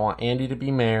 3. I want Andy to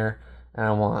be mayor, and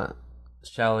I want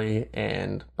Shelley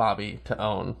and Bobby to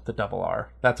own the double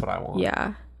R. That's what I want.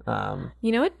 Yeah.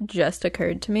 You know what just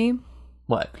occurred to me?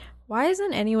 What? Why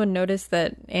hasn't anyone noticed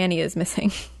that Annie is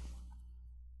missing?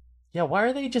 Yeah, why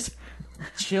are they just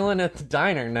chilling at the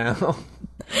diner now?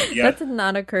 Yeah. That did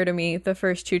not occur to me the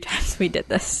first 2 times we did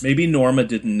this. Maybe Norma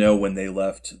didn't know when they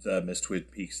left the Miss Twin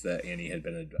Peaks that Annie had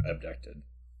been abducted.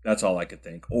 That's all I could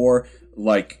think. Or,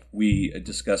 like we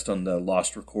discussed on the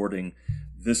Lost recording,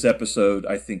 this episode,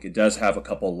 I think it does have a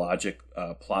couple logic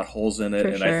plot holes in it.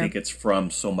 For I sure. think it's from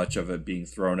so much of it being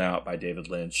thrown out by David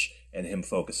Lynch and him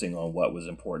focusing on what was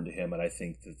important to him. And I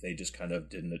think that they just kind of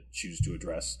didn't choose to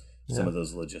address some of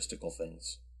those logistical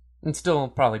things. And still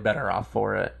probably better off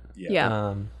for it.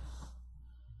 Yeah.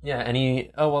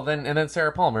 And then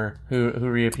Sarah Palmer, who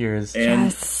reappears.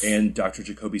 And Dr.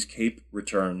 Jacoby's cape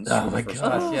returns. Oh for my the first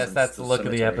gosh, time yes, since that's the look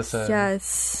of the cemetery. episode.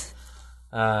 Yes.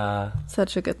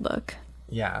 Such a good look.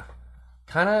 Yeah.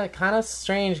 Kind of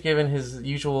strange given his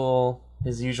usual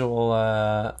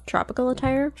Tropical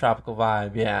attire? tropical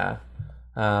vibe, yeah.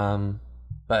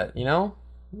 But,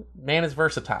 man is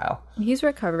versatile. He's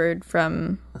recovered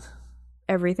from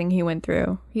everything he went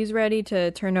through. He's ready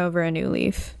to turn over a new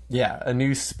leaf. Yeah, a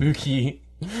new spooky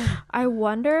I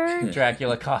wonder...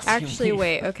 Dracula costume. Actually,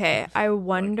 wait, okay. I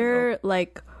wonder,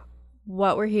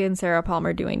 what were he and Sarah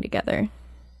Palmer doing together?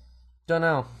 Don't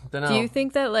know. Do you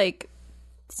think that,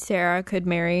 Sarah could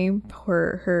marry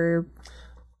her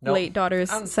Nope. late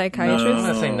daughter's I'm psychiatrist?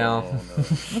 gonna say no.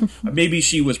 Maybe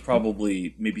she was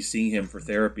probably seeing him for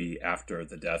therapy after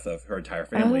the death of her entire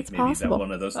family. that's Maybe possible. that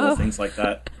one of those little things like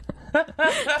that.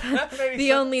 Maybe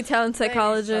The only town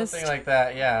psychologist. something like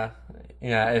that, yeah.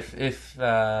 Yeah, if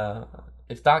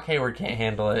Doc Hayward can't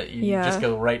handle it, you Yeah. just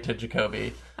go right to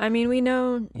Jacoby. I mean, we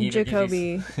know Even if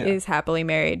Jacoby he's- yeah. is happily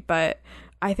married, but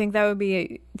I think that would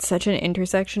be such an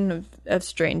intersection of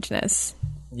strangeness.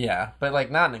 Yeah,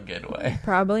 but not in a good way.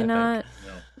 Probably not.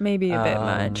 No. Maybe a bit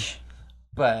much.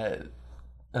 But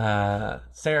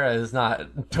Sarah is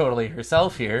not totally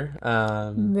herself here.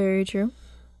 Very true.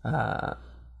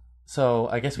 So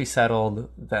I guess we settled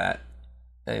that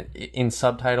in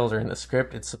subtitles or in the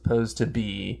script, it's supposed to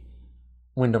be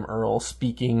Wyndham Earl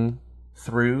speaking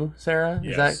through Sarah.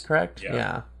 Is Yes. that correct?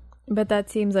 Yeah. But that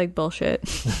seems like bullshit.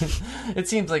 It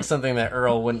seems like something that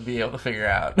Earl wouldn't be able to figure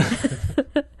out.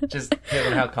 Just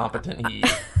given how competent he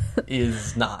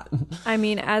is not. I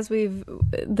mean, as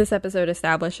this episode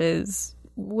establishes,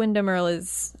 Wyndham Earl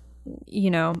is,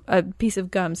 a piece of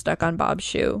gum stuck on Bob's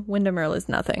shoe. Wyndham Earl is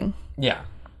nothing. Yeah.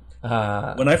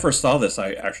 When I first saw this,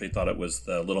 I actually thought it was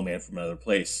the little man from another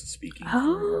place speaking.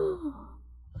 Oh.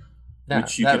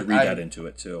 Which you could read that into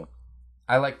it too.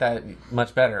 I like that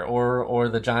much better. Or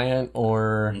the giant,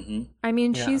 or I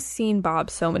mean, Yeah. she's seen Bob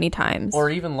so many times. or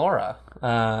even Laura.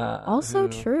 Also who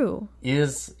true.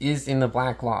 is in the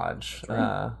Black Lodge,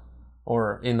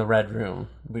 or in the Red Room.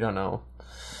 We don't know.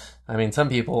 I mean, some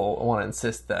people want to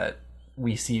insist that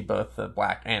we see both the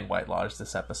Black and White Lodge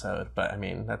this episode, but I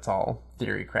mean, that's all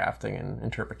theory crafting and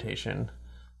interpretation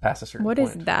past a certain What point.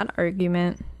 is that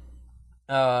argument?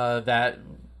 That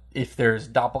if there's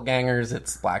doppelgangers,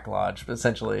 it's Black Lodge, but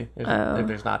essentially, if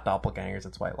there's not doppelgangers,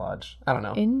 it's White Lodge. I don't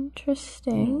know.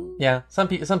 Interesting. Yeah, some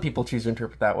people choose to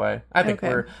interpret that way. I think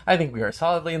Okay. we are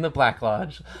solidly in the Black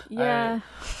Lodge. Yeah.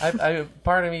 I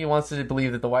part of me wants to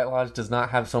believe that the White Lodge does not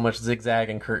have so much zigzag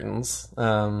and curtains.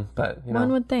 But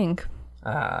One would think.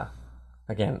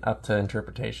 again, up to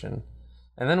interpretation.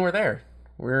 And then we're there.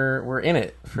 We're in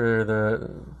it for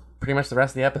pretty much the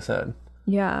rest of the episode.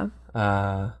 Yeah.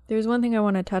 There's one thing I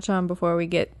want to touch on before we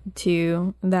get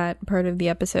to that part of the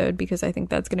episode, because I think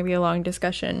that's going to be a long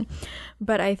discussion.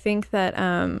 But I think that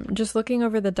just looking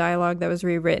over the dialogue that was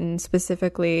rewritten,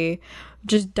 specifically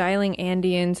just dialing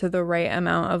Andy into the right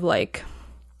amount of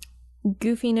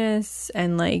goofiness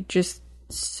and just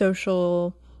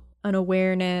social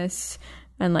unawareness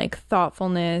and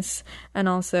thoughtfulness, and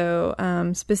also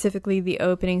specifically the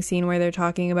opening scene where they're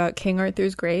talking about King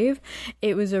Arthur's grave.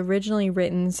 It was originally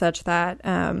written such that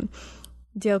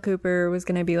Dale Cooper was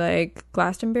going to be like,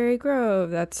 Glastonbury Grove,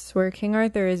 that's where King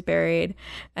Arthur is buried,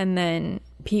 and then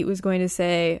Pete was going to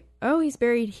say, oh, he's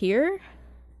buried here?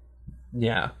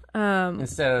 Yeah.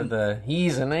 Instead of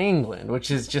he's in England, which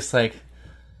is just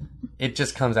it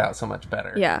just comes out so much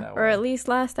better. Yeah, or at least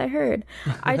last I heard.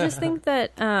 I just think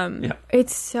that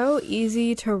it's so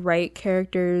easy to write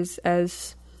characters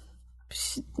as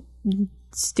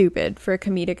stupid for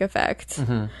comedic effect.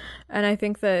 Mm-hmm. And I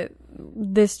think that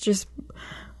this just,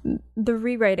 the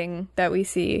rewriting that we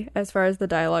see as far as the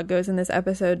dialogue goes in this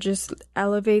episode just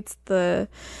elevates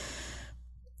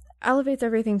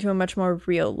everything to a much more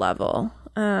real level.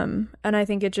 And I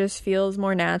think it just feels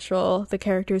more natural. The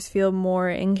characters feel more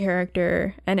in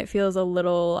character, and it feels a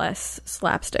little less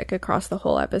slapstick across the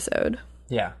whole episode.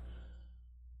 Yeah,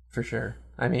 for sure.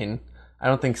 I mean, I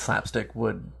don't think slapstick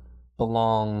would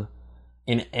belong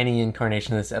in any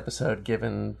incarnation of this episode,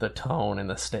 given the tone and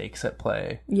the stakes at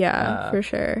play. Yeah, for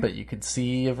sure. But you could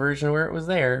see a version where it was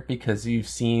there because you've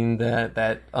seen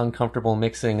that uncomfortable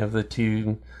mixing of the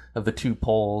two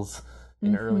poles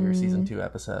in earlier season 2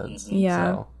 episodes.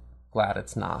 Yeah. So glad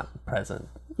it's not present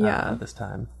this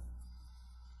time.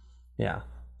 Yeah.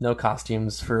 No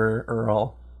costumes for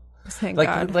Earl. Thank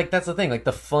God. Like that's the thing. Like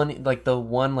the fun, like the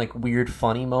one like weird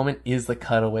funny moment is the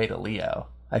cutaway to Leo.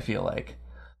 I feel like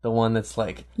the one that's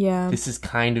like, this is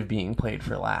kind of being played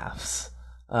for laughs,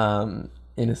 in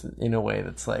a way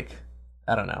that's like,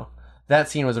 I don't know. That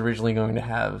scene was originally going to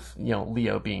have,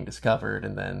 Leo being discovered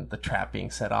and then the trap being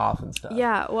set off and stuff.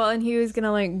 Yeah, well, and he was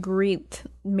gonna like greet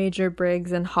Major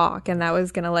Briggs and Hawk, and that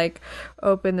was gonna like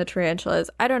open the tarantulas.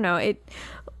 I don't know.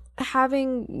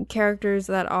 Having characters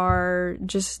that are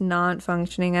just not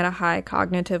functioning at a high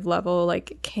cognitive level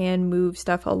like can move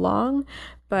stuff along,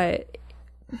 but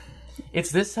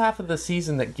it's this half of the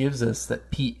season that gives us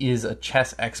that Pete is a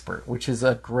chess expert, which is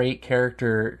a great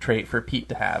character trait for Pete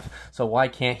to have. So why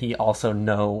can't he also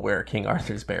know where King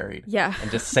Arthur's buried? Yeah. And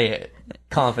just say it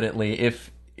confidently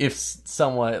if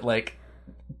somewhat like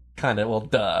kind of, well,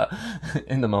 duh,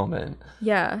 in the moment.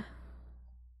 Yeah.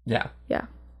 Yeah. Yeah.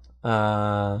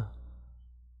 God.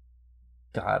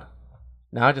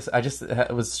 Now I just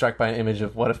was struck by an image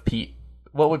of what would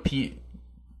Pete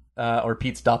or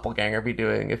Pete's doppelganger be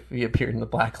doing if he appeared in the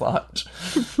Black Lodge?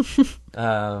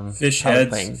 Fish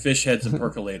heads and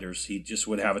percolators. He just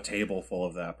would have a table full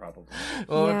of that, probably.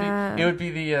 Well, it would be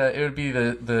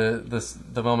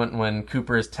the moment when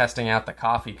Cooper is testing out the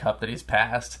coffee cup that he's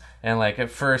passed, and like at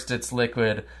first it's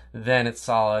liquid, then it's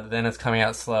solid, then it's coming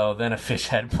out slow, then a fish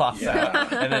head pops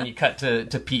out, and then you cut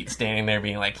to Pete standing there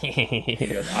being like, he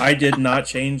goes, I did not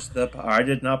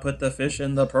put the fish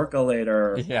in the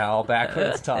percolator. Yeah, all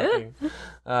backwards talking.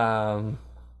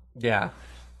 Yeah.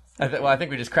 I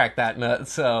think we just cracked that nut,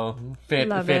 so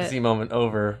fantasy moment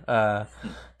over.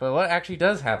 But what actually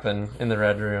does happen in the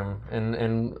Red Room,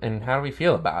 and how do we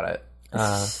feel about it?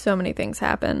 So many things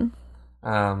happen.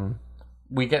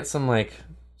 We get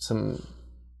some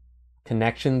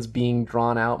connections being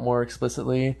drawn out more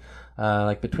explicitly,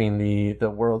 like between the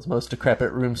world's most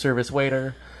decrepit room service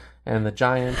waiter and the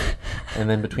giant, and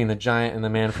then between the giant and the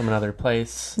man from another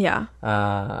place. Yeah.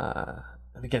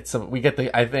 We get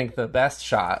the best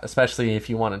shot, especially if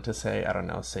you wanted to say, I don't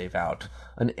know, save out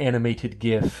an animated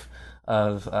GIF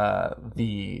of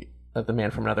the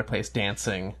man from another place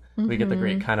dancing. Mm-hmm. We get the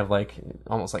great kind of like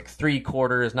almost like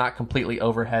 3/4, not completely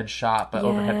overhead shot, but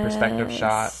overhead perspective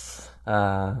shot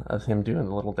of him doing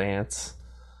the little dance.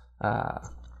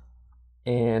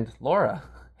 And Laura.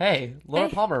 Hey, Laura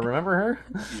Palmer, remember her?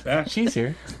 She's back. She's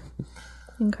here.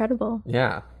 Incredible.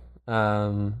 Yeah.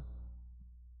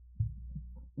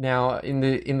 Now, in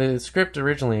the script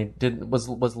originally,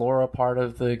 was Laura part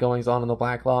of the goings on in the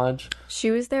Black Lodge? She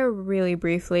was there really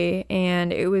briefly,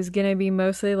 and it was gonna be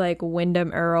mostly like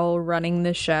Wyndham Earl running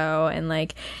the show, and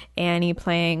like Annie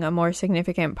playing a more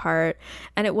significant part.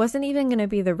 And it wasn't even gonna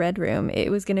be the Red Room.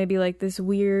 It was gonna be like this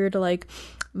weird like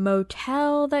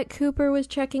motel that Cooper was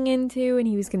checking into, and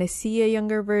he was gonna see a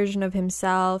younger version of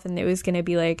himself, and it was gonna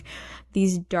be like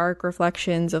these dark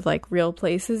reflections of like real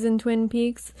places in Twin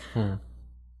Peaks.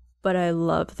 But I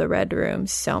love the Red Room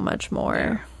so much more.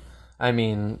 Yeah. I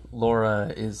mean,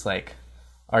 Laura is like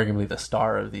arguably the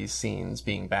star of these scenes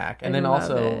being back, and then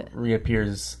also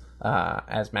reappears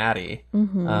as Maddie,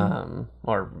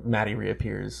 or Maddie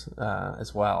reappears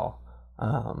as well.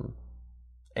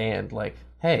 And like,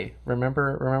 hey,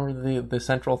 remember the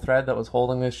central thread that was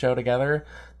holding this show together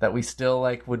that we still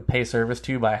like would pay service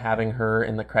to by having her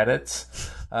in the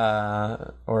credits,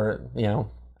 or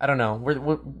I don't know,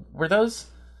 were those.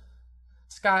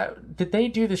 Scott, did they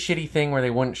do the shitty thing where they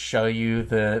wouldn't show you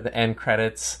the end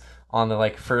credits on the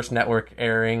like first network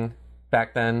airing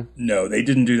back then? No, they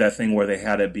didn't do that thing where they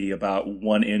had it be about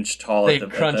 1 inch tall at the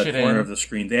corner of the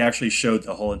screen. They actually showed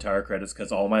the whole entire credits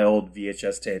because all my old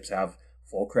VHS tapes have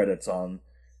full credits on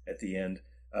at the end.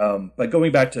 But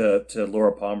going back to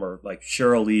Laura Palmer, like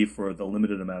Cheryl Lee, for the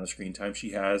limited amount of screen time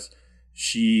she has,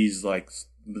 she's like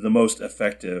the most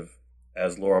effective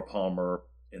as Laura Palmer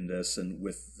in this, and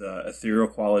with the ethereal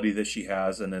quality that she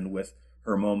has, and then with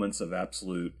her moments of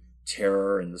absolute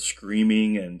terror and the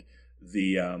screaming and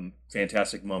the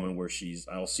fantastic moment where she's,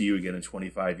 I'll see you again in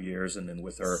 25 years, and then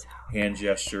with her hand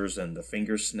gestures and the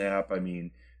finger snap. I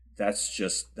mean,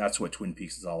 that's what Twin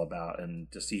Peaks is all about.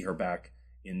 And to see her back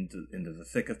into the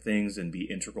thick of things and be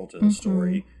integral to the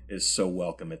story is so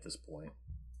welcome at this point.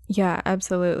 Yeah,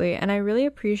 absolutely. And I really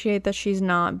appreciate that she's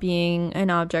not being an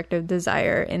object of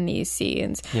desire in these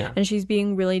scenes. Yeah. And she's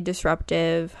being really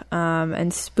disruptive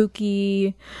and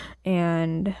spooky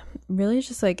and really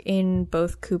just like in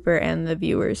both Cooper and the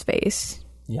viewer's face.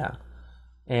 Yeah.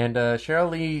 And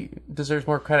Cheryl Lee deserves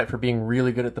more credit for being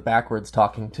really good at the backwards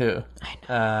talking too. I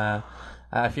know.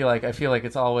 I feel like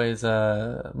it's always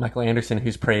Michael Anderson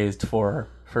who's praised for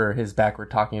his backward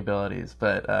talking abilities,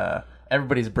 but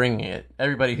everybody's bringing it.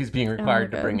 Everybody who's being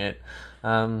required to bring it.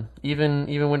 Even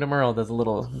Wyndham Earle does a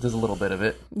little bit of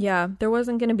it. Yeah, there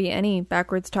wasn't going to be any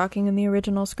backwards talking in the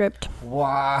original script.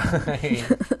 Why?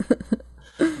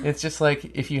 It's just like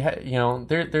if you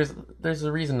there's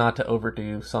a reason not to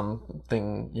overdo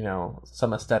something,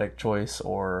 some aesthetic choice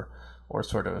or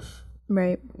sort of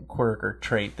right quirk or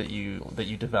trait that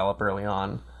you develop early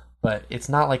on, but it's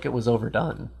not like it was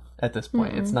overdone at this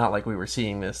point. It's not like we were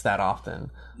seeing this that often.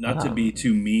 Not to be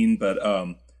too mean, but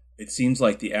it seems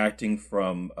like the acting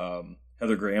from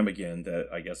Heather Graham again, that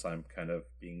I guess I'm kind of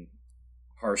being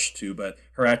harsh to, but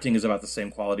her acting is about the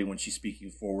same quality when she's speaking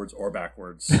forwards or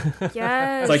backwards.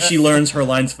 Yes. It's like she learns her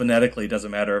lines phonetically. It doesn't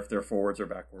matter if they're forwards or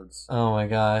backwards. Oh my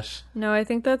gosh. No, I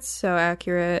think that's so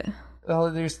accurate.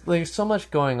 Well, there's so much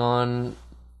going on.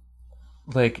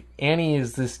 Like, Annie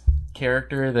is this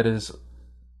character that is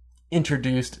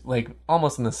introduced like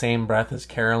almost in the same breath as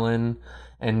Carolyn,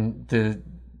 and the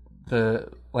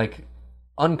like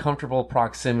uncomfortable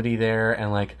proximity there,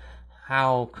 and like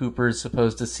how Cooper's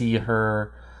supposed to see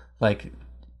her. Like,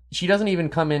 she doesn't even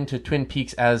come into Twin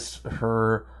Peaks as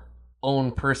her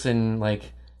own person,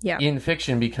 like in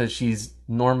fiction, because she's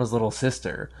Norma's little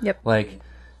sister. Yep. Like,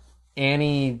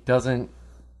 Annie doesn't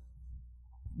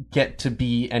get to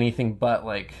be anything but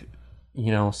like,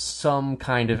 some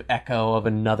kind of echo of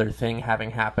another thing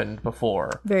having happened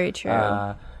before. Very true.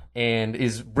 And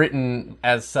is written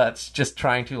as such, just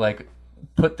trying to like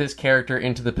put this character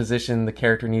into the position the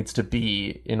character needs to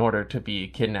be in order to be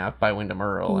kidnapped by Wyndham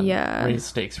Earle and raise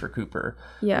stakes for Cooper.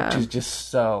 Yeah. Which is just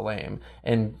so lame.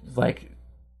 And like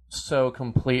so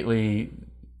completely,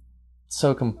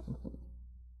 so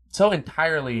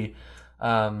entirely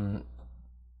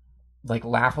like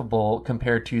laughable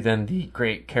compared to then the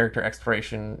great character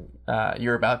exploration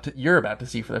you're about to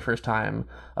see for the first time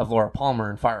of Laura Palmer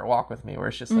in Fire Walk with Me, where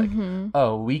it's just like,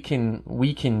 oh, we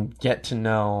can get to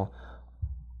know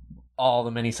all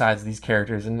the many sides of these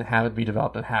characters and have it be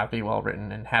developed and have it be well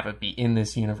written and have it be in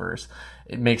this universe.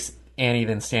 It makes Annie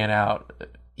then stand out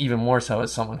even more so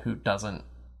as someone who doesn't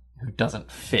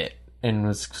fit and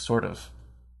was sort of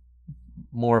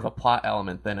more of a plot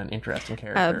element than an interesting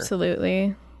character.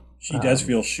 Absolutely. She does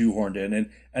feel shoehorned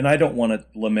in, and I don't want to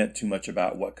lament too much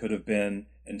about what could have been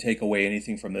and take away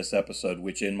anything from this episode,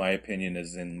 which in my opinion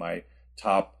is in my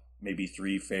top maybe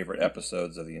 3 favorite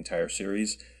episodes of the entire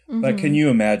series. Mm-hmm. But can you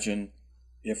imagine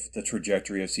if the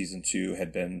trajectory of season 2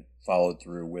 had been followed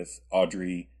through with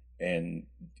Audrey and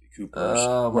Cooper's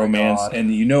romance? God. And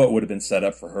it would have been set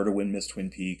up for her to win Miss Twin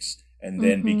Peaks and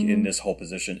then be in this whole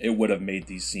position. It would have made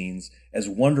these scenes, as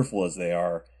wonderful as they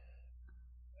are,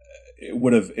 it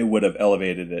would have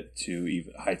elevated it to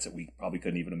even heights that we probably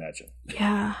couldn't even imagine.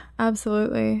 Yeah,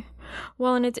 absolutely.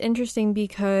 Well, and it's interesting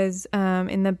because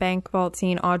in the bank vault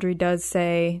scene, Audrey does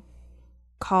say,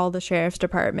 call the sheriff's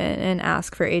department and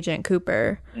ask for Agent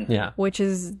Cooper. Yeah. Which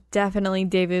is definitely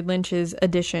David Lynch's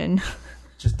addition.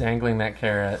 Just dangling that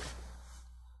carrot.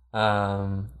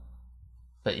 But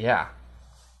yeah.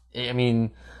 I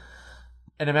mean,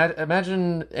 and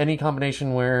imagine any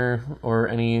combination or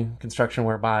any construction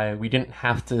whereby we didn't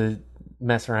have to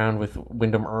mess around with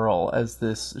Wyndham Earle as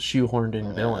this shoehorned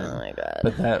in villain. Oh my God.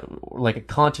 But that, like, a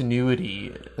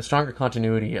stronger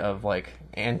continuity of, like,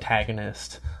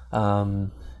 antagonist,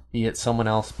 be it someone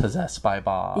else possessed by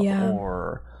Bob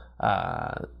or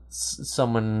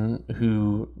some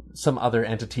other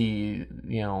entity,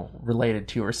 related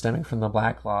to or stemming from the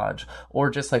Black Lodge, or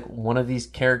just like one of these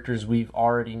characters we've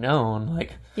already known.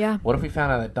 Like, what if we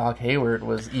found out that Doc Hayward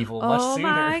was evil much sooner?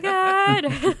 Oh my God!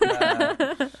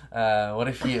 What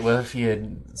if he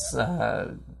had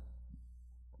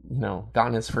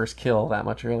gotten his first kill that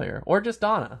much earlier, or just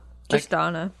Donna? Just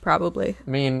Donna, probably. I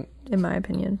mean, in my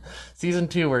opinion, season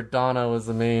 2 where Donna was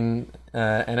the main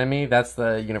enemy, that's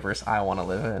the universe I want to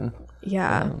live in.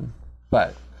 Yeah.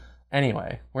 But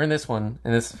Anyway, we're in this one,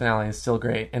 and this finale is still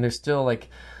great, and there's still like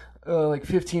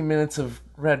 15 minutes of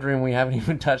Red Room we haven't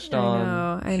even touched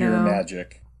on. I know. Pure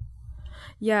magic.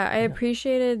 Yeah, I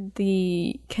appreciated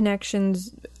the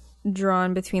connections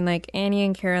drawn between like Annie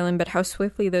and Carolyn, but how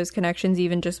swiftly those connections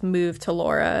even just moved to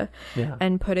Laura,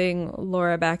 and putting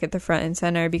Laura back at the front and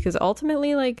center, because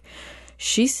ultimately, like,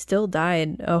 she still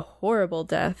died a horrible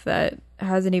death that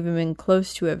hasn't even been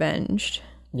close to avenged.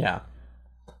 Yeah.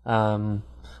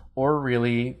 Or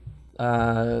really,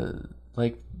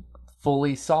 like,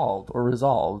 fully solved or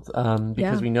resolved,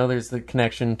 because we know there's the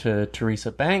connection to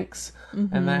Teresa Banks,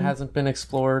 and that hasn't been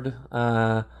explored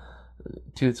to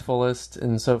its fullest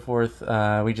and so forth.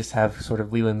 We just have sort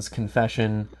of Leland's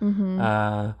confession,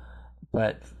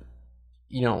 but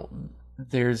you know,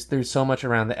 there's so much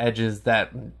around the edges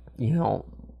that, you know,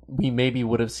 we maybe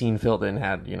would have seen filled in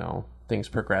had, you know, things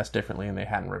progressed differently and they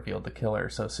hadn't revealed the killer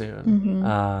so soon.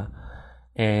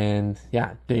 And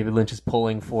yeah, David Lynch is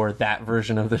pulling for that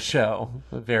version of the show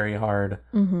very hard.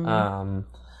 And,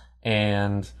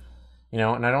 you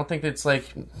know, and I don't think it's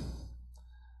like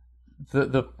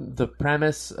the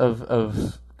premise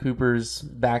of Cooper's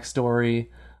backstory,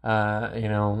 you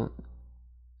know,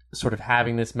 sort of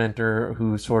having this mentor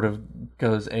who sort of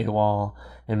goes AWOL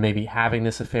and maybe having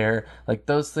this affair, like,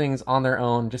 those things on their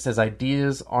own, just as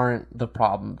ideas, aren't the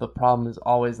problem. The problem is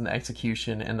always in the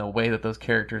execution and the way that those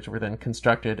characters were then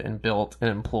constructed and built and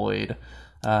employed,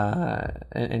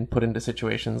 and put into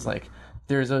situations. Like,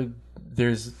 there's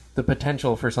the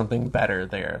potential for something better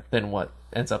there than what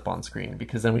ends up on screen,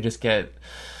 because then we just get,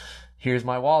 here's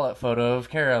my wallet photo of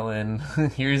Carolyn,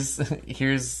 here's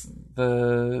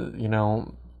the, you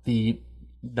know, the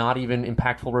not even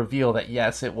impactful reveal that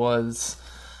yes, it was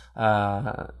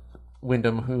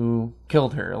Wyndham who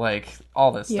killed her, like,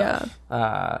 all this stuff.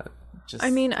 I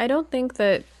mean, I don't think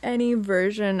that any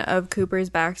version of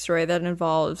Cooper's backstory that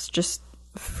involves just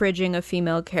fridging a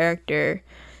female character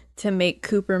to make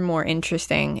Cooper more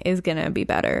interesting is gonna be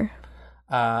better.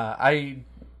 I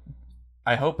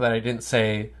hope that I didn't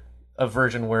say a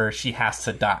version where she has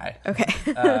to die.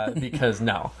 Okay. Because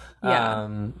no.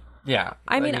 Yeah.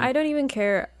 I mean, I don't even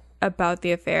care about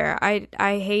the affair.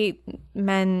 I hate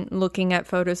men looking at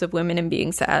photos of women and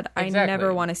being sad. Exactly. I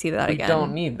never want to see that again. We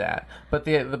don't need that. But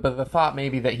the thought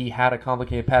maybe that he had a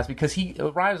complicated past, because he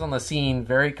arrives on the scene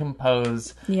very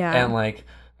composed, and like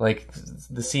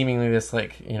the seemingly this,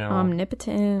 like, you know,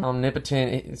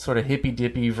 omnipotent sort of hippy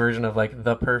dippy version of like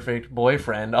the perfect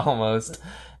boyfriend almost.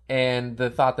 And the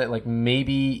thought that, like,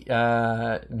 maybe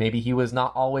he was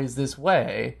not always this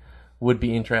way would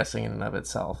be interesting in and of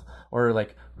itself. Or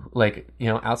like, you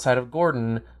know, outside of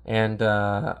Gordon and,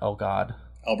 Albert.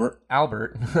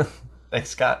 Thanks,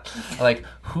 Scott. Like,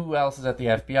 who else is at the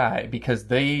FBI? Because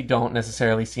they don't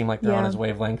necessarily seem like they're on his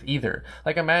wavelength either.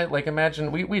 Like,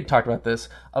 imagine, we'd talked about this,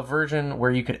 a version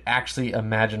where you could actually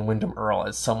imagine Wyndham Earle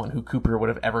as someone who Cooper would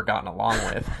have ever gotten along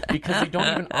with, because they don't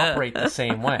even operate the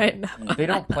same way. They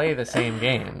don't play the same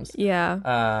games.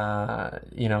 Yeah.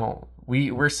 You know,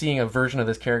 we're seeing a version of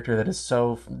this character that is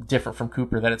so different from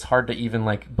Cooper that it's hard to even,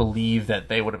 like, believe that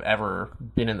they would have ever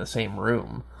been in the same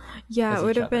room. Yeah, it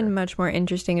would have been much more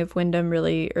interesting if Wyndham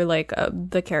really, or like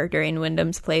the character in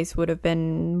Wyndham's place would have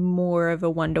been more of a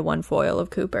one-to-one foil of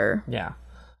Cooper. Yeah.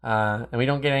 And we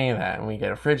don't get any of that. And we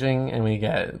get a fridging, and we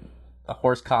get a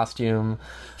horse costume,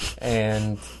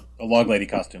 and a log lady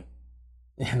costume.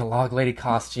 And a log lady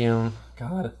costume.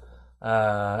 God.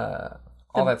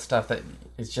 All that stuff that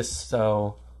is just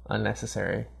so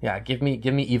unnecessary. Yeah, give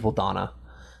me evil Donna.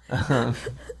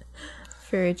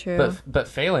 Very true. But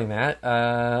failing that,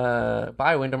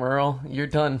 bye, Wyndham Earle. You're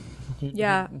done.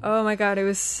 Yeah. Oh my God, it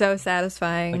was so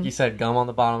satisfying. Like you said, gum on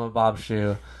the bottom of Bob's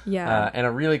shoe. Yeah. And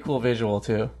a really cool visual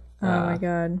too. Oh my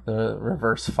God. The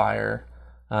reverse fire.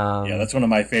 Yeah, that's one of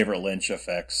my favorite Lynch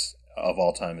effects of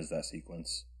all time, is that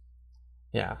sequence.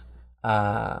 Yeah.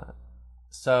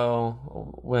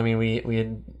 So, I mean,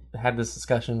 we had this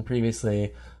discussion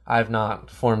previously. I've not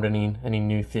formed any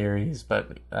new theories,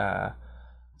 but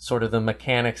sort of the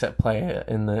mechanics at play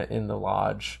in the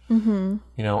lodge. Mm-hmm.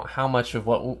 You know, how much of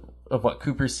what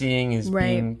Cooper's seeing is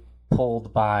being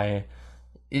pulled by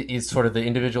is sort of the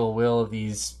individual will of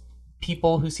these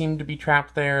people who seem to be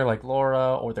trapped there, like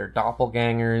Laura, or their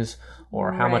doppelgangers,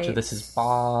 or how much of this is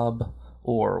Bob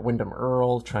or Wyndham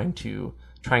Earle trying to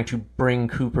bring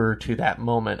Cooper to that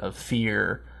moment of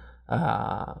fear,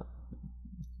 to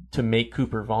make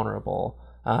Cooper vulnerable.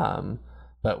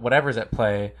 But whatever's at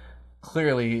play,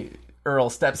 clearly Earl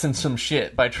steps in some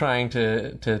shit by trying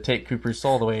to take Cooper's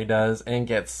soul the way he does, and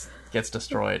gets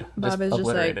destroyed. Bob is just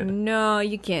like, no,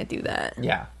 you can't do that.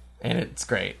 Yeah, and it's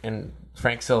great and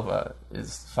Frank Silva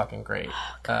is fucking great.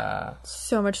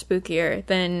 So much spookier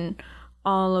than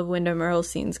all of Wyndham Earle's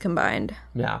scenes combined.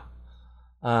 Yeah.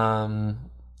 And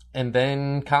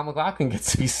then Kyle MacLachlan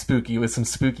gets to be spooky with some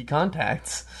spooky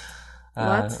contacts.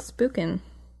 Lots of spooking.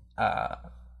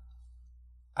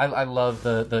 I love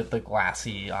the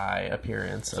glassy eye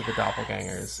appearance of the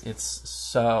doppelgangers. It's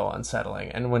so unsettling.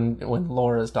 And when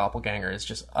Laura's doppelganger is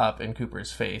just up in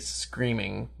Cooper's face,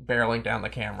 screaming, barreling down the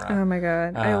camera. Oh my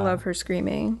god, I love her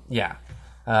screaming. Yeah.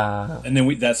 And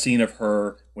then that scene of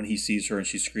her when he sees her and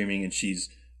she's screaming and she's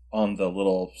on the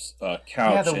little couch.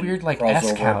 Yeah, the weird like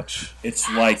S couch. It's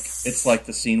like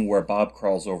the scene where Bob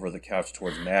crawls over the couch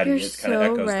towards Maddie. It kind of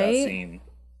echoes that scene.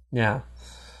 Yeah.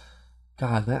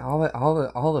 God,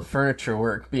 all the furniture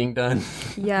work being done.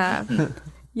 Yeah.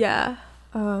 Yeah.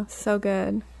 Oh, so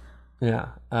good. Yeah.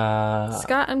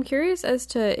 Scott, I'm curious as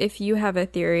to if you have a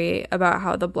theory about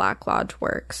how the Black Lodge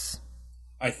works.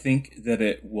 I think that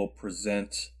it will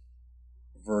present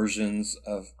versions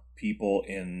of people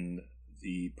in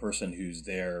the person who's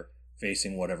there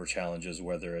facing whatever challenges,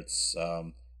 whether it's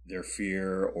their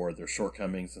fear or their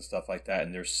shortcomings and stuff like that,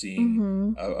 and they're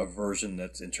seeing a version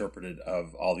that's interpreted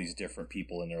of all these different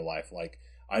people in their life. Like,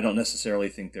 I don't necessarily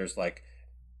think there's like,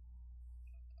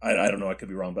 I don't know, I could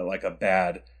be wrong, but like a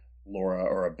bad Laura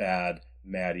or a bad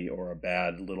Maddie or a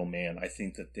bad little man. I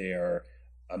think that they are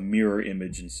a mirror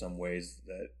image in some ways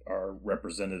that are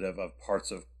representative of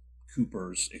parts of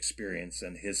Cooper's experience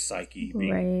and his psyche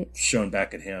being shown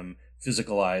back at him,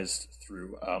 physicalized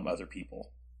through other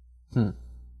people.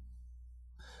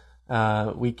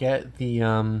 We get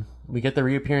the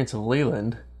reappearance of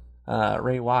Leland,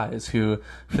 Ray Wise, who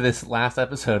for this last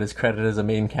episode is credited as a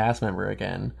main cast member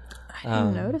again. I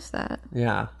didn't notice that.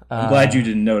 Yeah, I'm glad you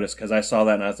didn't notice, because I saw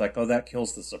that and I was like, oh, that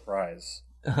kills the surprise.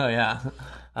 Oh yeah,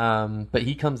 but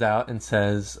he comes out and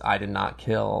says, "I did not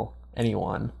kill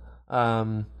anyone,"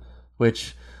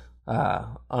 which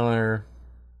on our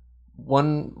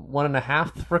one and a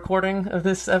half recording of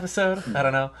this episode, I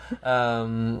don't know.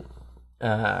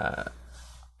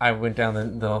 I went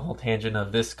down the whole tangent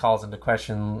of this calls into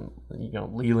question,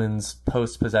 Leland's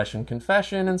post-possession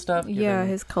confession and stuff. Yeah,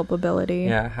 his culpability.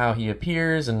 Yeah, how he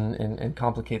appears and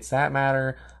complicates that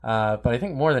matter. But I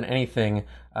think more than anything,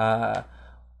 now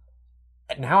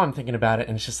I'm thinking about it,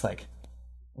 and it's just like,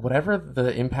 whatever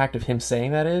the impact of him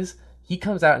saying that is, he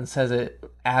comes out and says it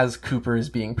as Cooper is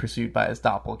being pursued by his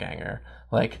doppelganger.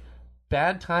 Like,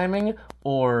 bad timing,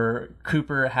 or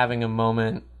Cooper having a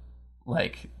moment,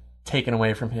 like, taken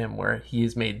away from him where he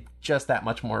is made just that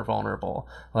much more vulnerable.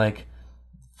 Like,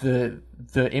 the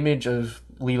image of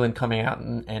Leland coming out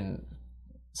and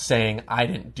saying, I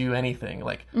didn't do anything,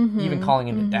 like, even calling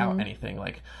into doubt anything.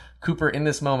 Like, Cooper in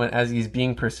this moment, as he's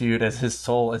being pursued, as his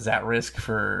soul is at risk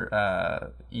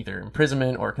for either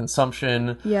imprisonment or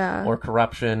consumption or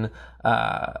corruption,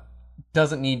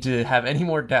 doesn't need to have any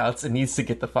more doubts and needs to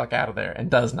get the fuck out of there, and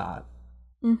does not.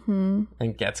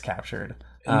 And gets captured.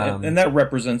 And that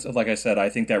represents, like I said, I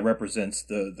think that represents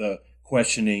the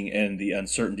questioning and the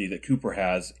uncertainty that Cooper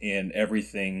has in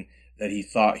everything that he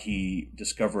thought he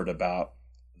discovered about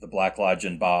the Black Lodge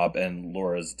and Bob and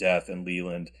Laura's death and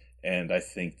Leland. And I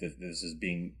think that this is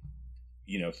being,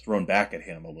 thrown back at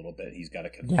him a little bit. He's got to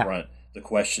confront the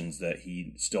questions that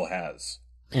he still has.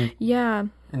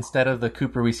 Instead of the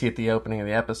Cooper we see at the opening of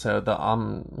the episode, the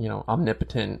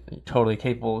omnipotent, totally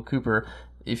capable Cooper,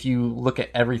 if you look at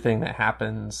everything that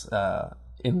happens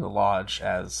in the lodge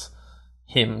as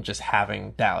him just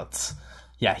having doubts,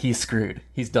 he's screwed.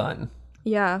 He's done.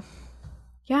 Yeah,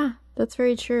 that's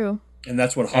very true. And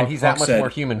that's what Hawk And he's that much said. more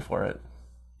human for it.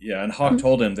 Yeah, and Hawk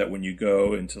told him that when you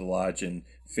go into the lodge and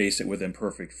face it with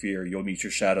imperfect fear, you'll meet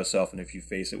your shadow self, and if you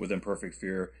face it with imperfect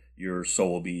fear, your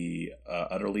soul will be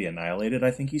utterly annihilated, I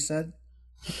think he said.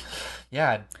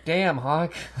 Yeah, damn,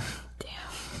 Hawk.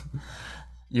 Damn.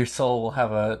 Your soul will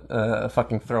have a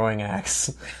fucking throwing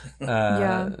axe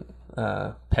pegged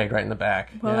right in the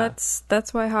back. Well,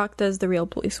 that's why Hawk does the real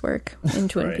police work in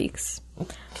Twin Peaks.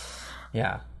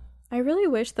 Yeah. I really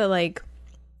wish that,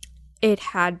 it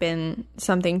had been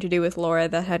something to do with Laura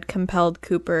that had compelled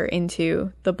Cooper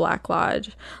into the Black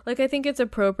Lodge. I think it's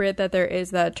appropriate that there is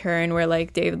that turn where,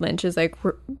 David Lynch is,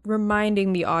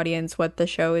 reminding the audience what the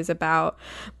show is about.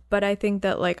 But I think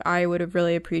that, I would have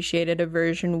really appreciated a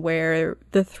version where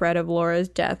the threat of Laura's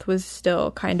death was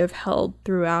still kind of held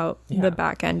throughout the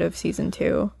back end of season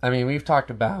 2. I mean, we've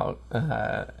talked about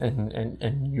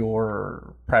and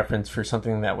your preference for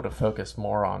something that would have focused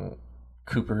more on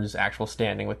Cooper's actual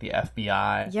standing with the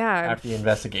FBI after the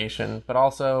investigation, but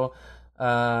also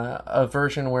a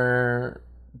version where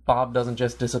Bob doesn't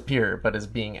just disappear, but is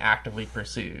being actively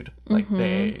pursued. Like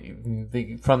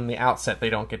they from the outset, they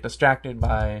don't get distracted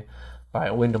by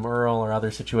a Wyndham Earl or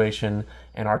other situation,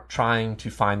 and are trying to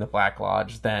find the Black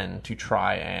Lodge then to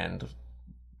try and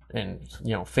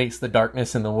face the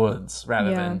darkness in the woods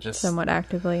rather than just somewhat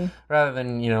actively. Rather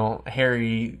than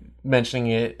Harry mentioning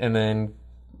it and then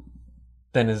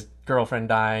his girlfriend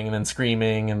dying and then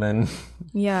screaming and then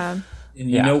And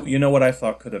you know what I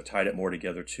thought could have tied it more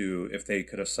together too, if they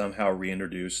could have somehow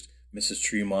reintroduced Mrs.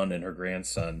 Tremont and her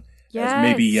grandson as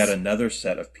maybe yet another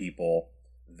set of people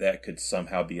that could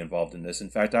somehow be involved in this. In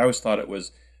fact, I always thought it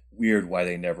was weird why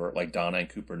they never, like Donna and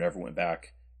Cooper, never went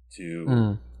back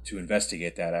to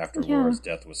investigate that after Laura's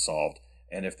death was solved.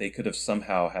 And if they could have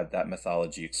somehow had that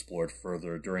mythology explored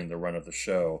further during the run of the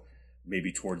show,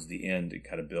 maybe towards the end and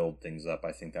kind of build things up,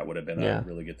 I think that would have been a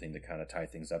really good thing to kind of tie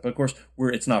things up. But of course,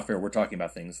 it's not fair. We're talking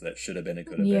about things that should have been and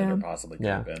could have been or possibly could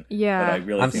have been. Yeah. But I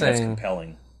really think that's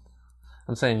compelling.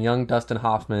 I'm saying young Dustin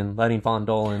Hoffman, Lenny Von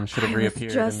Dolan should have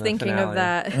reappeared. Just in the thinking finale. of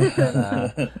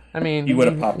that. I mean, he would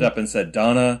have popped up and said,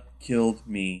 "Donna killed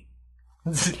me."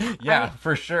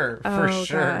 For sure.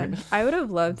 God. I would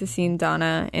have loved to seen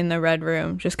Donna in the Red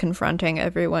Room just confronting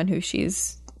everyone who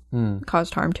she's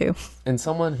caused harm to. And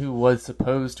someone who was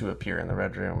supposed to appear in the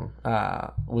Red Room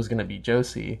was going to be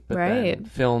Josie, but then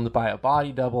filmed by a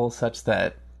body double such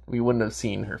that we wouldn't have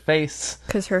seen her face.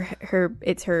 Because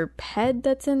it's her head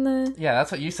that's in the... Yeah,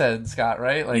 that's what you said, Scott,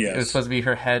 right? Like, it was supposed to be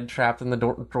her head trapped in the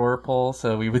drawer pull,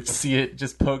 so we would see it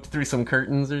just poked through some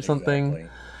curtains or something. Exactly.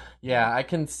 Yeah, I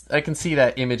can see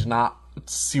that image not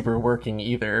super working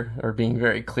either, or being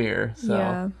very clear.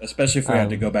 So especially if we had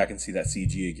to go back and see that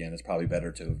CG again, it's probably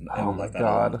better to have left that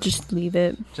alone. Just leave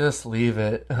it.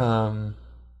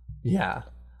 Yeah.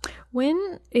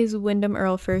 When is Wyndham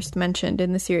Earl first mentioned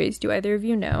in the series? Do either of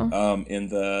you know? In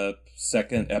the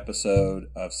second episode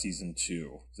of season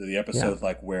 2. So the episode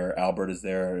like where Albert is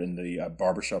there in the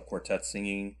barbershop quartet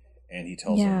singing, and he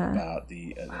tells them about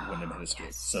the Wyndham history.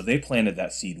 Yes. So they planted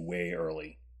that seed way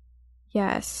early.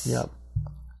 Yes. Yep.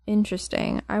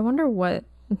 Interesting. I wonder what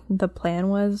the plan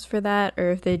was for that,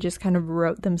 or if they just kind of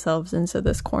wrote themselves into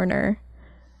this corner.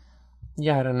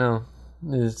 Yeah, I don't know.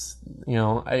 Is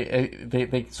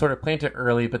they sort of plant it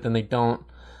early, but then they don't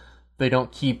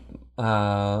keep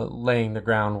laying the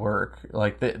groundwork.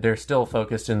 Like they're still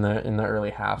focused in the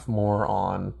early half more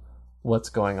on what's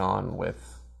going on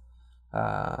with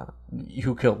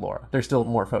who killed Laura. They're still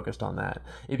more focused on that.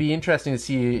 It'd be interesting to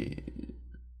see.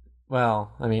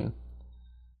 Well, I mean,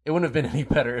 it wouldn't have been any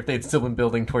better if they'd still been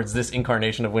building towards this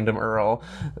incarnation of Wyndham Earl,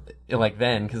 like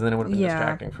then, because then it would have been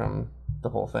distracting from the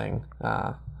whole thing.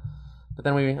 But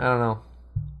then I don't know.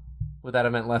 Would that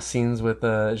have meant less scenes with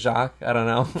Jacques? I don't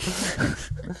know.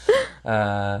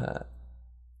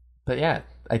 But yeah,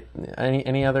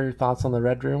 any other thoughts on the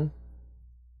Red Room?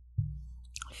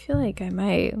 I feel like I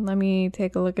might. Let me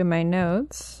take a look at my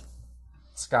notes.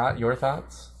 Scott, your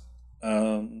thoughts?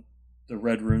 The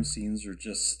Red Room scenes are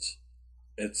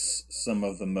it's some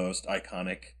of the most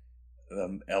iconic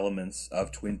elements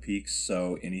of Twin Peaks,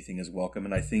 so anything is welcome.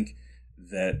 And I think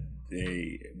that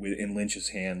in Lynch's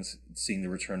hands, seeing the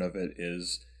return of it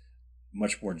is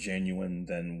much more genuine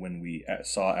than when we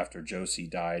saw after Josie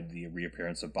died, the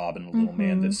reappearance of Bob and the Little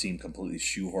Man that seemed completely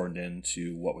shoehorned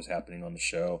into what was happening on the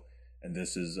show. And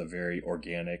this is a very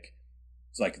organic,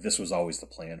 it's like this was always the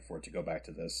plan for it to go back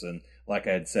to this. And like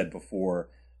I had said before,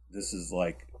 this is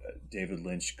like David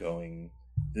Lynch going,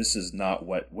 this is not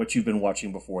what you've been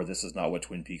watching before. This is not what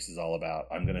Twin Peaks is all about.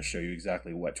 I'm going to show you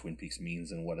exactly what Twin Peaks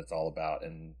means and what it's all about.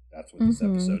 And that's what this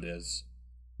episode is.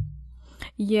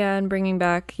 Yeah, and bringing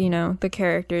back, the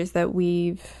characters that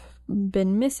we've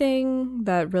been missing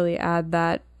that really add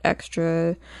that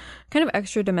extra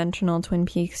dimensional Twin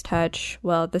Peaks touch,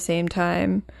 while at the same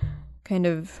time kind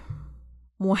of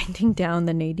winding down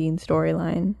the Nadine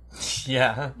storyline.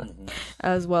 Yeah.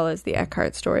 As well as the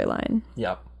Eckhart storyline.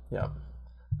 Yep.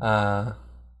 And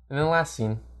then the last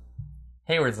scene,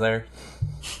 Hayward's there.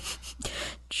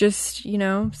 Just,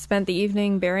 spent the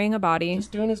evening burying a body.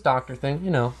 Just doing his doctor thing,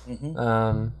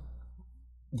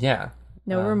 Yeah.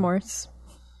 No remorse.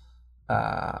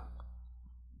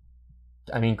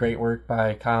 Great work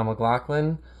by Kyle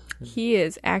MacLachlan. He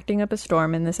is acting up a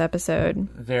storm in this episode.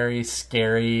 Very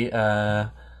scary,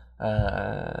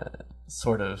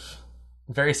 sort of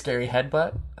very scary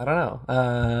headbutt. I don't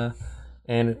know.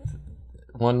 And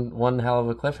one hell of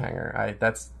a cliffhanger. I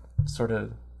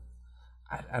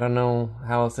don't know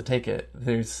how else to take it.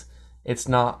 It's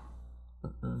not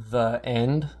the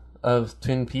end of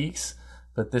Twin Peaks,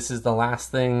 but this is the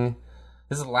last thing.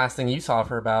 This is the last thing you saw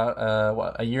for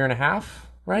about a year and a half,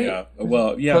 right? Yeah.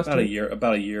 Well, yeah, Close about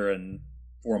to a year and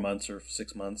 4 months or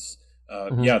 6 months.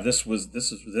 Mm-hmm. Yeah, this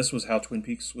was how Twin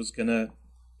Peaks was gonna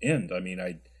end. I mean,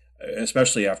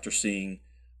 especially after seeing.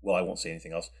 Well, I won't say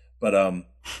anything else,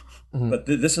 but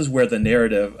this is where the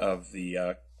narrative of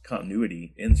the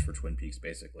continuity ends for Twin Peaks,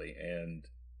 basically, and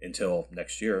until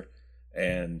next year.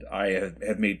 And I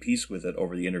have made peace with it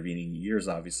over the intervening years,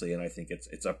 obviously, and I think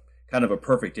it's a kind of a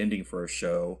perfect ending for a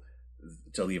show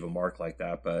to leave a mark like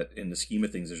that. But in the scheme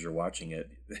of things, as you're watching it,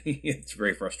 it's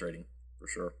very frustrating, for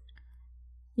sure.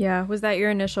 Yeah, was that your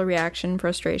initial reaction,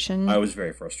 frustration? I was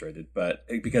very frustrated, but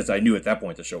because I knew at that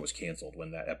point the show was canceled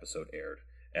when that episode aired,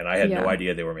 and I had no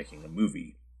idea they were making a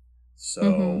movie,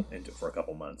 so for a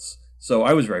couple months. So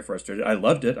I was very frustrated. I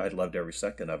loved it. I loved every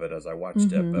second of it as I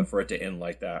watched it, but for it to end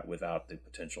like that without the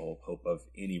potential hope of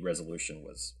any resolution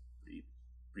was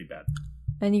pretty bad.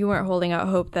 And you weren't holding out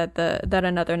hope that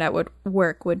another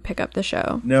network would pick up the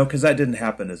show? No, because that didn't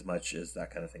happen as much as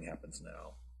that kind of thing happens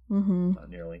now. Not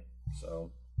nearly.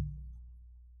 So,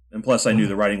 and plus, I knew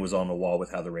the writing was on the wall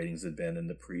with how the ratings had been and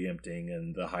the preempting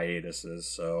and the hiatuses.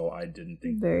 So I didn't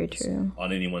think it was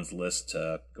on anyone's list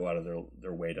to go out of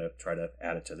their way to try to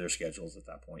add it to their schedules at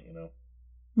that point.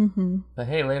 But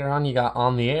hey, later on, you got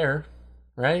On the Air,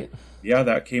 right? Yeah,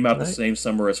 that came out the same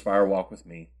summer as Firewalk with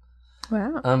Me.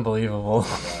 Wow, unbelievable!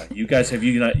 Yeah, you guys, have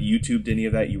you not YouTubed any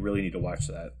of that? You really need to watch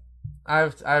that.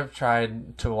 I've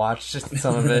tried to watch just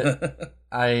some of it.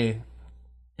 It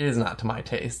is not to my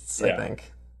tastes. I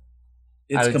think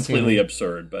it's completely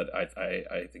absurd, but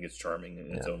I think it's charming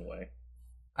in its own way.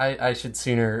 I should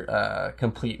sooner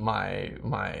complete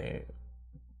my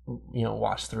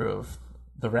watch through of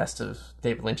the rest of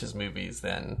David Lynch's movies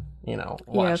than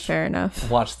fair enough.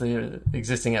 Watch the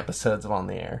existing episodes of On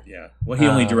the Air. Yeah, well, he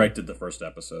only directed the first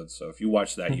episode, so if you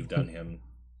watch that, you've done him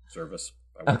service.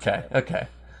 Okay.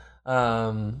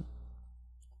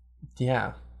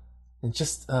 Yeah, and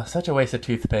just such a waste of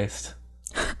toothpaste.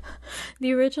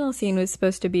 The original scene was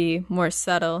supposed to be more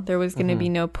subtle. There was going to be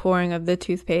no pouring of the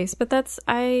toothpaste, but it's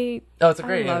a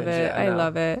great image. It. I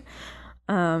love it.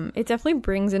 It definitely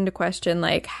brings into question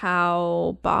like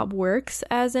how Bob works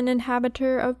as an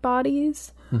inhabitor of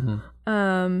bodies.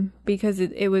 Because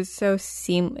it was so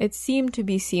it seemed to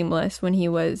be seamless when he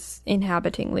was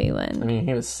inhabiting Leland. I mean,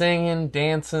 he was singing,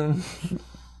 dancing,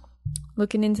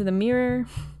 looking into the mirror.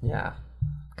 Yeah.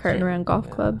 Carting around golf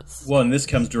clubs. Well, and this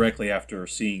comes directly after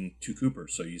seeing two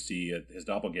Coopers. So you see his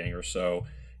doppelganger. So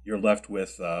you're left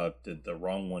with, did the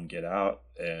wrong one get out?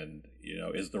 And,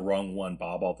 is the wrong one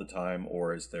Bob all the time?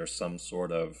 Or is there some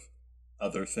sort of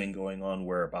other thing going on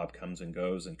where Bob comes and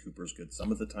goes and Cooper's good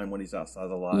some of the time when he's outside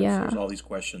the lodge? Yeah. There's all these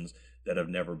questions that have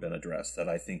never been addressed that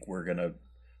I think we're going to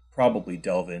probably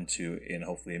delve into in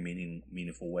hopefully a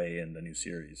meaningful way in the new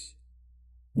series.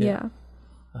 Yeah.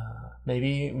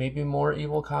 Maybe more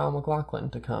evil Kyle MacLachlan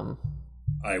to come.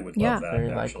 I would love that, very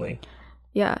actually. likely.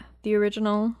 Yeah, the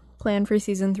original plan for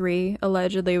season 3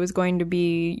 allegedly was going to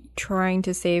be trying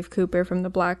to save Cooper from the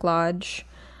Black Lodge.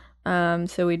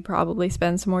 So we'd probably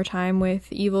spend some more time with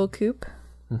evil Coop.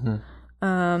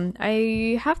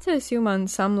 I have to assume on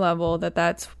some level that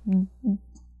that's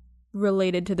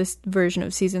related to this version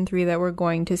of season 3 that we're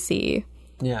going to see.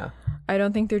 Yeah. I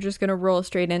don't think they're just going to roll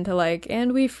straight into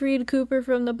and we freed Cooper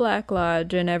from the Black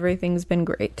Lodge and everything's been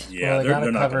great. Yeah, well,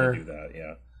 they're not going to do that,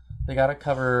 yeah. They got to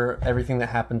cover everything that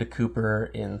happened to Cooper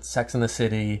in Sex and the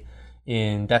City,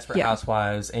 in Desperate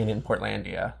Housewives, and in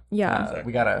Portlandia. Yeah. Exactly.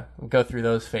 We got to go through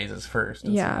those phases first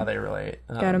and see how they relate.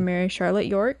 Got to marry Charlotte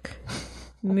York,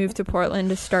 move to Portland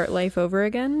to start life over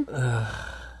again.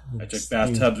 I took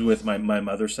bathtubs with my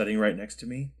mother sitting right next to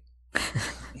me.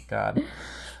 God.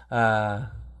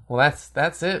 Well,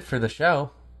 that's it for the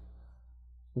show.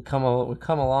 We've come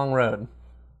a long road.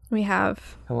 We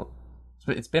have.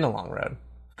 It's been a long road.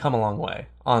 Come a long way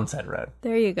on said road.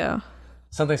 There you go.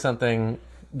 Something.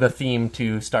 The theme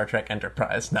to Star Trek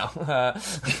Enterprise. No.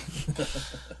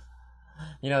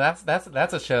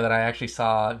 That's a show that I actually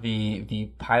saw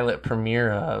the pilot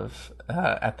premiere of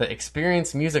at the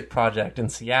Experience Music Project in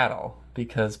Seattle,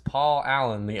 because Paul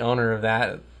Allen, the owner of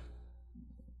that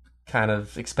kind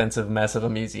of expensive mess of a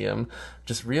museum,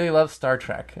 just really loves Star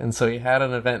Trek, and so he had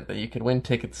an event that you could win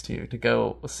tickets to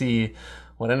go see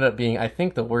what ended up being, I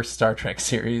think, the worst Star Trek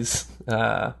series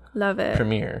love it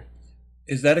premiere.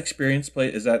 Is that Experience Play?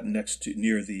 Is that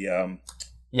near the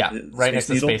right next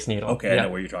to Space Needle? Okay, yeah. I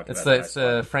know where you're talking about. It's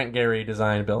the Frank Gehry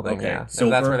design building. Okay, yeah,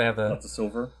 silver. That's where they have lots of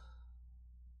silver.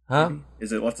 Huh? Maybe?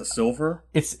 Is it lots of silver?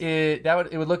 It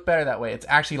would look better that way. It's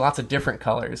actually lots of different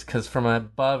colors, because from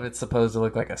above it's supposed to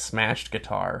look like a smashed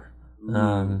guitar.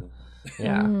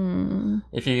 Yeah.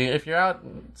 if you're out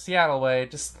Seattle way,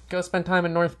 just go spend time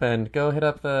in North Bend. Go hit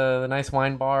up the nice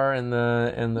wine bar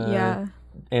and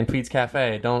Tweed's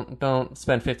Cafe. Don't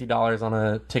spend $50 on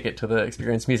a ticket to the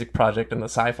Experience Music Project and the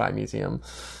Sci-Fi Museum.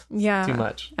 Yeah, too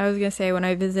much. I was gonna say, when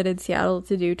I visited Seattle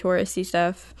to do touristy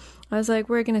stuff, I was like,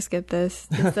 we're gonna skip this.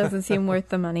 This doesn't seem worth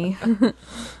the money.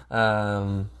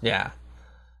 Yeah,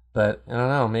 but I don't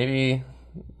know. Maybe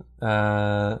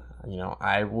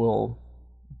I will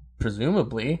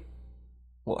presumably.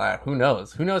 Well, who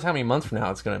knows? Who knows how many months from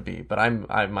now it's going to be? But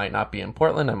I might not be in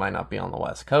Portland. I might not be on the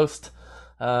West Coast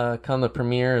come the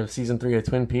premiere of season 3 of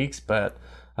Twin Peaks. But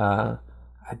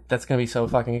that's going to be so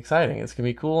fucking exciting. It's going to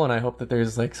be cool, and I hope that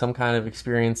there's like some kind of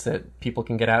experience that people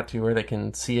can get out to where they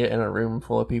can see it in a room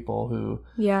full of people who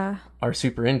are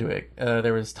super into it.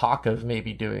 There was talk of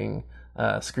maybe doing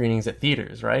screenings at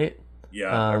theaters, right? Yeah,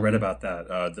 I read about that.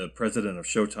 The president of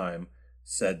Showtime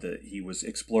said that he was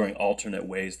exploring alternate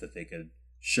ways that they could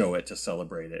show it to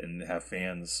celebrate it and have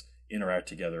fans interact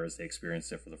together as they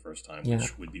experienced it for the first time,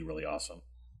 which would be really awesome.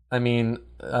 I mean,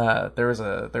 there was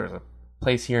a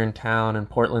place here in town in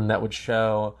Portland that would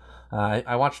show.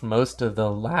 I watched most of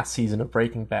the last season of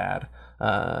Breaking Bad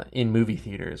in movie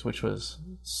theaters, which was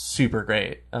super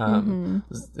great.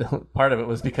 Part of it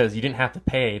was because you didn't have to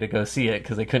pay to go see it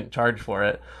because they couldn't charge for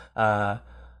it.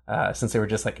 Since they were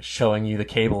just like showing you the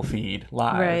cable feed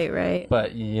live. Right.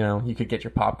 But you could get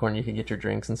your popcorn, you could get your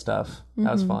drinks and stuff.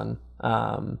 That was fun.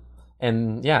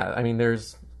 And yeah, I mean,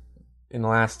 there's in the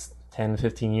last 10,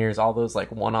 15 years, all those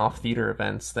like one-off theater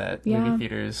events that movie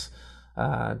theaters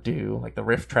do, like the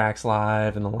Riff Tracks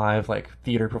live and the live like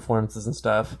theater performances and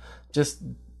stuff. Just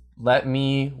let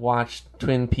me watch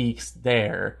Twin Peaks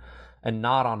there and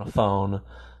not on a phone,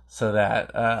 so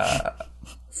that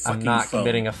I'm not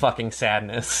committing a fucking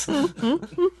sadness,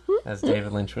 as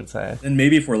David Lynch would say. And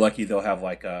maybe if we're lucky, they'll have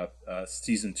like a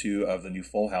season 2 of the new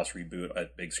Full House reboot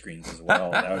at big screens as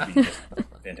well. That would be just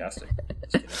fantastic.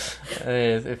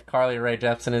 If Carly Rae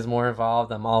Jepsen is more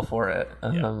involved, I'm all for it.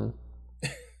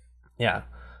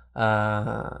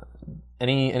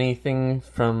 Anything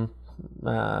from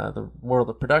the world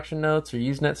of production notes or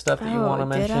Usenet stuff that you want to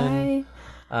mention?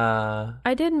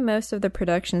 I did most of the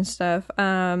production stuff.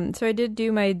 So I did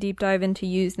do my deep dive into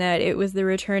Usenet. It was the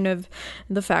return of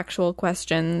the factual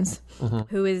questions.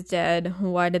 Who is dead?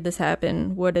 Why did this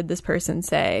happen? What did this person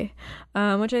say?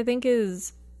 Which I think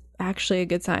is actually a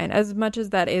good sign, as much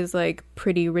as that is like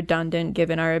pretty redundant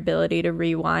given our ability to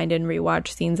rewind and rewatch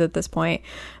scenes at this point.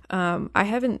 I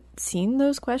haven't seen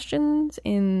those questions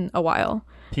in a while.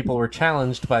 People were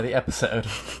challenged by the episode.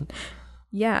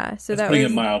 Yeah, so that's putting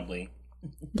it mildly.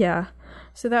 Yeah,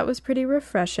 so that was pretty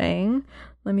refreshing.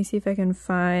 Let me see if I can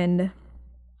find.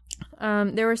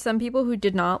 There were some people who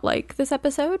did not like this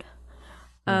episode,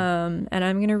 and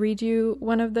I'm going to read you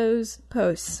one of those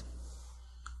posts.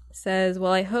 Says,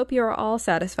 well, I hope you're all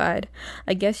satisfied.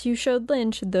 I guess you showed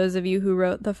Lynch, those of you who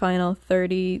wrote the final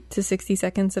 30 to 60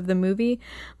 seconds of the movie.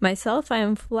 Myself, I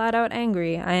am flat out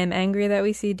angry. I am angry that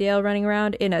we see Dale running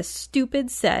around in a stupid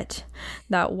set.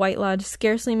 That White Lodge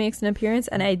scarcely makes an appearance,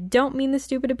 and I don't mean the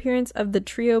stupid appearance of the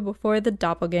trio before the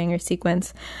doppelganger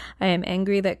sequence. I am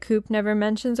angry that Coop never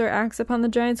mentions or acts upon the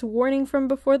Giants' warning from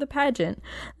before the pageant.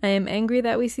 I am angry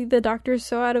that we see the Doctor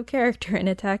so out of character in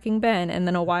attacking Ben, and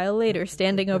then a while later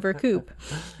standing over Coop.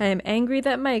 I am angry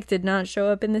that Mike did not show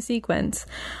up in the sequence.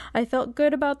 I felt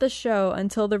good about the show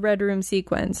until the Red Room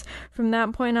sequence. From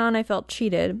that point on, I felt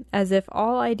cheated, as if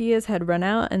all ideas had run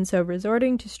out, and so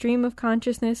resorting to stream of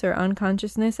consciousness or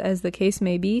unconsciousness, as the case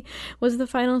may be, was the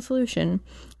final solution.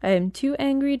 I am too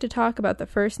angry to talk about the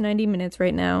first 90 minutes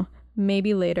right now.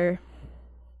 Maybe later.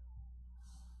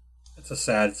 It's a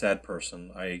sad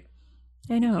person. I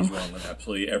know. He's wrong on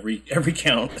absolutely every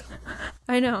count.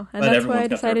 I know, and that's why I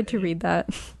decided to read that.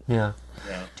 Yeah.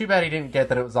 Too bad he didn't get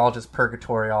that it was all just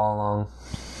purgatory all along.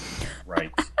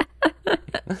 Right.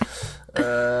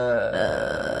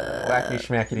 Wackety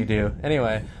schmackety do.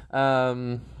 Anyway,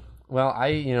 well,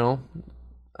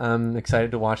 I'm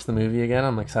excited to watch the movie again.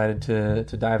 I'm excited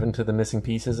to dive into the missing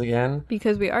pieces again.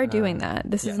 Because we are doing that.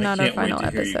 This is not our final episode. I can't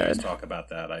wait to hear you guys talk about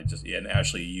that. And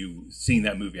Ashley, you seeing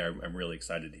that movie, I'm really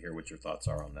excited to hear what your thoughts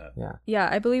are on that. Yeah,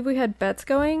 I believe we had bets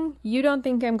going. You don't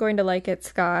think I'm going to like it,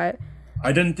 Scott.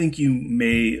 I didn't think you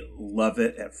may love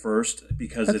it at first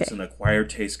because it's an acquired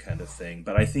taste kind of thing.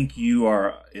 But I think you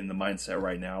are in the mindset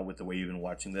right now with the way you've been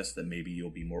watching this that maybe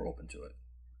you'll be more open to it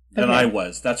than I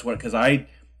was. That's what, because I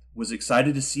was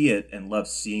excited to see it and loved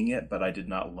seeing it, but I did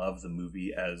not love the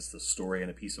movie as the story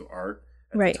and a piece of art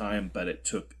at the time. But it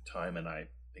took time, and I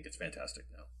think it's fantastic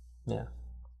now. Yeah,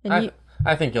 and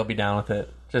I think you'll be down with it.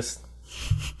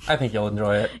 I think you'll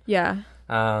enjoy it. Yeah.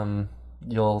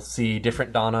 You'll see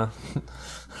different Donna.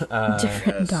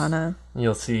 Different Donna.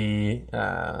 You'll see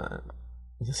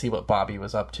what Bobby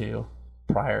was up to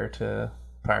prior to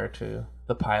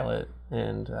the pilot,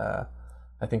 and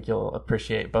I think you'll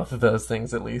appreciate both of those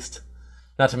things at least.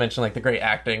 Not to mention like the great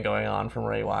acting going on from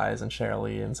Ray Wise and Sheryl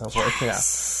Lee and so forth.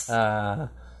 Yeah.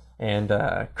 And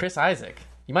Chris Isaac.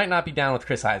 You might not be down with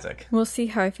Chris Isaac. We'll see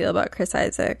how I feel about Chris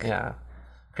Isaac. Yeah.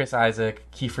 Chris Isaac,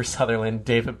 Kiefer Sutherland,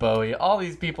 David Bowie, all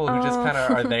these people who just kind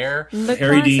of are there.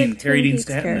 Harry Dean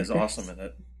Stanton is awesome in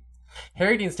it.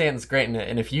 Harry Dean Stanton's great in it,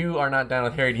 and if you are not down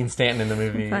with Harry Dean Stanton in the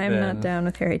movie, I'm not down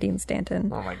with Harry Dean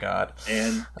Stanton. Oh my god!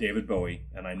 And David Bowie,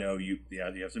 and I know you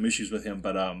have some issues with him,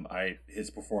 but his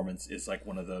performance is like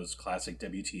one of those classic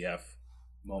WTF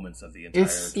moments of the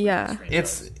entire.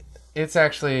 It's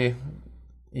actually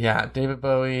David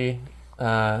Bowie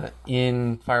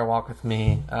in Fire Walk with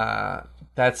Me.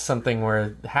 That's something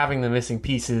where having the missing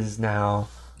pieces now,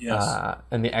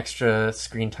 and the extra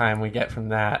screen time we get from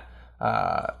that.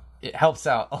 It helps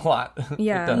out a lot.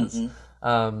 Yeah. It does.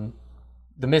 Mm-hmm.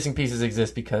 The missing pieces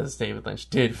exist because David Lynch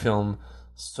did film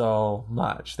so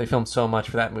much. They filmed so much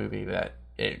for that movie that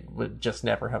it would just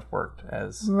never have worked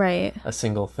as a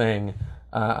single thing.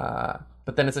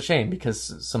 But then it's a shame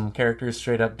because some characters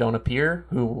straight up don't appear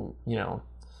who,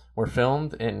 were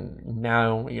filmed, and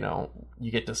now,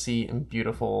 you get to see in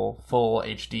beautiful, full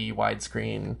HD,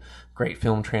 widescreen, great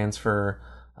film transfer,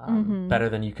 better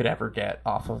than you could ever get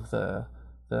off of the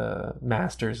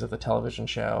masters of the television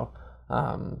show,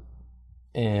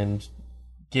 and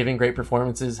giving great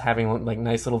performances, having like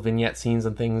nice little vignette scenes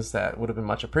and things that would have been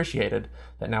much appreciated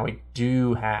that now we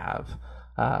do have.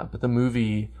 But the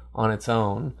movie on its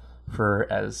own, for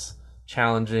as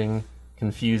challenging,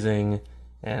 confusing,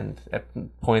 and at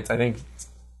points I think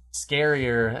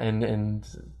scarier and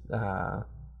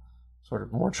sort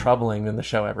of more troubling than the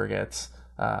show ever gets,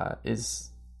 is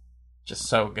just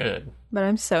so good. But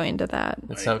I'm so into that.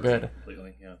 It's so good.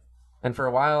 Completely, yeah. And for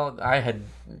a while, I had,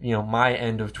 my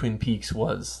end of Twin Peaks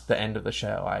was the end of the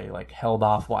show. I held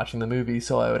off watching the movie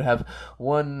so I would have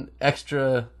one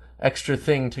extra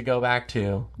thing to go back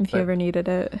to if you ever needed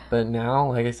it. But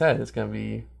now, like I said, it's going to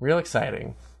be real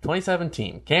exciting.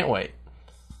 2017, can't wait.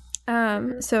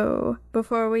 So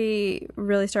before we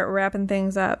really start wrapping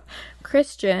things up,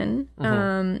 Christian,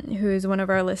 who's one of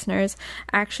our listeners,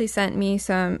 actually sent me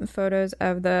some photos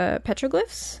of the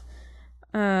petroglyphs,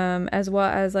 as well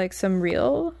as some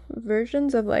real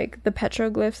versions of the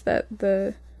petroglyphs that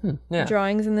the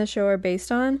drawings in the show are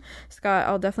based on. Scott,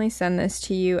 I'll definitely send this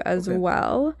to you as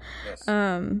well. Yes.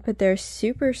 But they're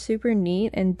super, super neat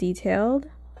and detailed.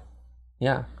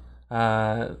 Yeah.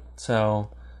 So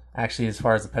actually, as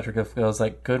far as the petroglyph goes,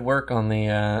 good work on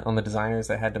the designers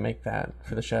that had to make that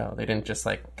for the show. They didn't just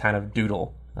kind of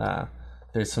doodle.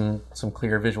 There's some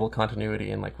clear visual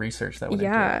continuity and research that went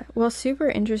into it. Yeah, well, super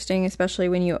interesting, especially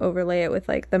when you overlay it with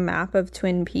the map of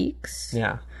Twin Peaks.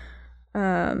 Yeah.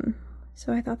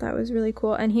 So I thought that was really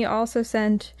cool. And he also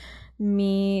sent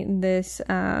me this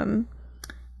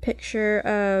picture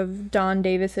of Don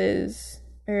Davis's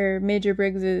or Major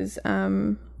Briggs's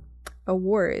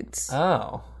awards.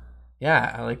 Oh.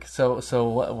 Yeah,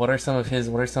 so what are some of his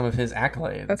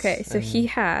accolades? Okay, so he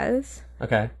has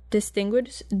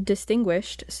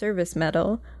Distinguished Service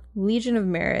Medal, Legion of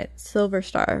Merit, Silver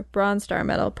Star, Bronze Star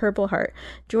Medal, Purple Heart,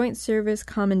 Joint Service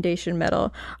Commendation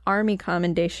Medal, Army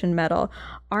Commendation Medal,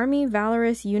 Army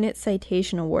Valorous Unit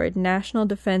Citation Award, National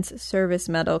Defense Service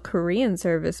Medal, Korean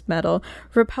Service Medal,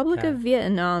 Republic of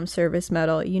Vietnam Service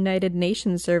Medal, United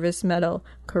Nations Service Medal,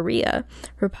 Korea,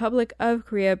 Republic of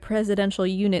Korea Presidential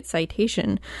Unit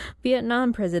Citation,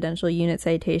 Vietnam Presidential Unit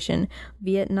Citation,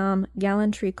 Vietnam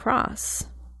Gallantry Cross.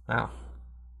 Wow.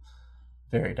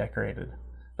 Very decorated.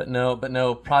 But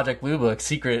no Project Blue Book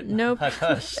secret. Nope. Hush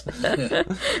hush.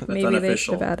 Maybe they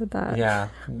should have added that. Yeah,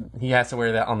 he has to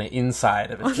wear that on the inside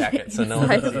of his jacket, so no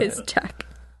one inside of his jacket.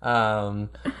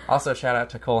 Also, shout out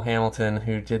to Cole Hamilton,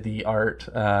 who did the art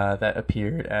that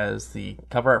appeared as the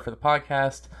cover art for the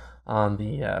podcast on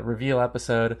the reveal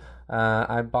episode.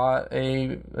 I bought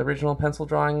a original pencil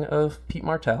drawing of Pete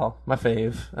Martell, my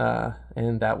fave,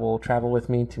 and that will travel with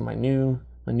me to my new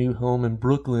home in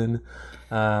Brooklyn.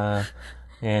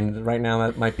 And right now,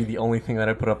 that might be the only thing that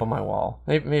I put up on my wall.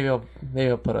 Maybe I'll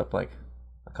put up a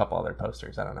couple other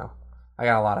posters. I don't know. I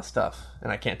got a lot of stuff,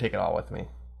 and I can't take it all with me.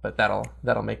 But that'll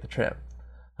make the trip.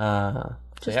 A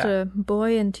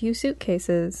boy and 2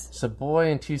 suitcases. Just a boy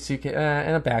and 2 suitcases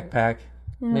and a backpack.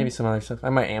 Yeah. Maybe some other stuff.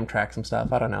 I might Amtrak some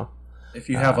stuff. I don't know. If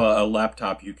you have a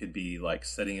laptop, you could be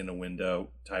sitting in a window,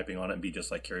 typing on it, and be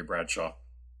just like Carrie Bradshaw.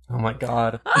 Oh my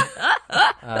God.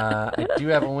 I do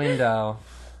have a window.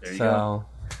 There you go.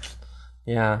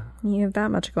 Yeah. You have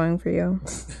that much going for you.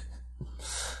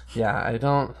 Yeah, I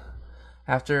don't.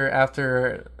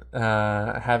 After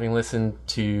having listened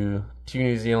to two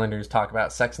New Zealanders talk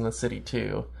about Sex and the City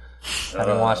 2,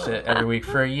 having watched it every week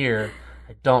for a year,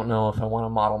 I don't know if I want to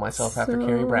model myself after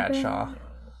Carrie Bradshaw.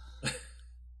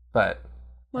 But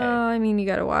well, hey. I mean, you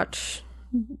got to watch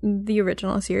the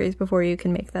original series before you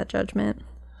can make that judgment.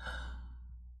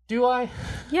 Do I?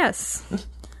 Yes.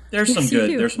 There's some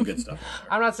good stuff.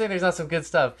 I'm not saying there's not some good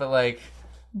stuff, but like,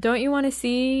 don't you want to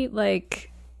see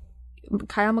like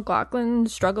Kyle MacLachlan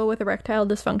struggle with erectile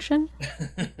dysfunction?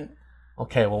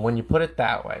 Okay, well, when you put it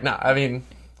that way, no, I mean,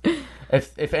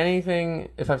 if anything,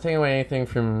 if I've taken away anything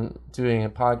from doing a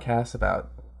podcast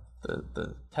about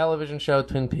the television show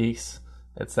Twin Peaks,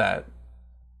 it's that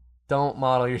don't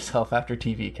model yourself after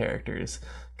TV characters,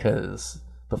 because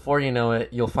before you know it,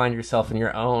 you'll find yourself in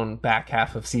your own back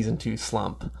half of season 2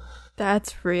 slump.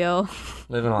 That's real.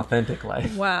 Live an authentic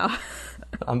life. Wow.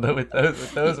 With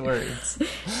those words.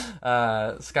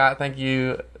 Scott, thank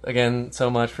you again so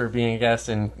much for being a guest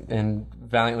and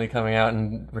valiantly coming out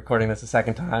and recording this a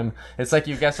second time. It's like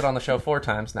you've guested on the show 4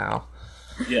 times now.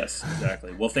 Yes,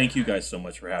 exactly. Well, thank you guys so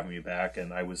much for having me back,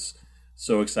 and I was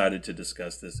so excited to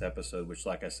discuss this episode, which,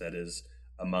 like I said, is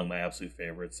among my absolute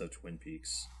favorites of Twin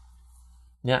Peaks.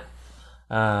 Yeah.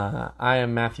 I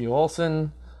am Matthew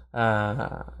Olson.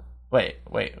 Wait.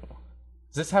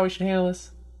 Is this how we should handle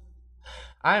this?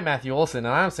 I'm Matthew Olson,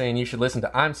 and I'm saying you should listen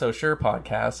to I'm So Sure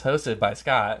podcast, hosted by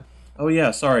Scott. Oh, yeah,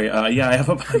 sorry. I have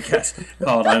a podcast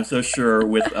called I'm So Sure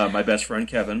with my best friend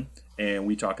Kevin, and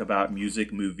we talk about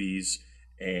music, movies,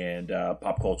 and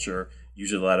pop culture,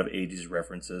 usually a lot of 80s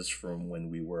references from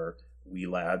when we were wee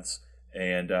lads.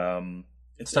 And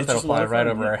it's stuff that'll fly right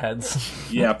over our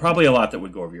heads. Yeah, probably a lot that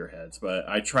would go over your heads, but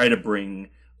I try to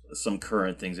bring some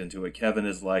current things into it. Kevin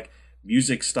is like,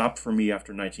 music stopped for me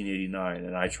after 1989,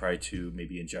 and I try to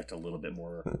maybe inject a little bit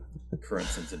more current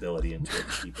sensibility into it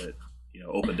to keep it,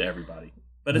 open to everybody.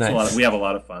 But it's nice. We have a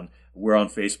lot of fun. We're on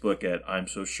Facebook at I'm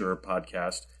So Sure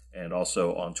Podcast, and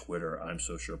also on Twitter, I'm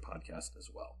So Sure Podcast as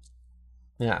well.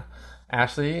 Yeah,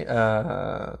 Ashley,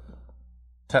 tell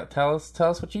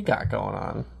us what you got going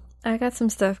on. I got some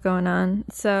stuff going on.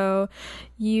 So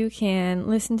you can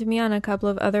listen to me on a couple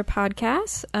of other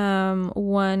podcasts.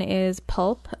 One is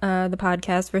Pulp, the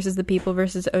podcast versus the People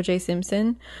versus O.J.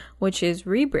 Simpson, which is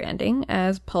rebranding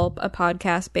as Pulp, a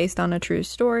podcast based on a true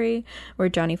story, where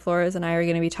Johnny Flores and I are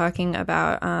going to be talking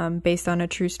about based on a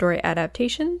true story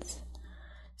adaptations.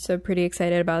 So pretty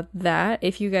excited about that.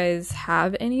 If you guys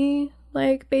have any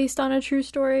based on a true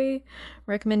story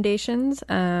recommendations,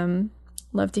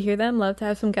 love to hear them. Love to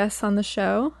have some guests on the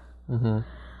show.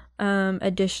 Mm-hmm.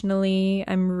 Additionally,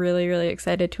 I'm really, really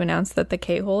excited to announce that the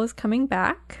K-Hole is coming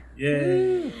back.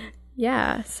 Yay!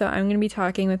 Yeah, so I'm going to be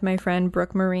talking with my friend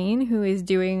Brooke Marine, who is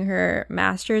doing her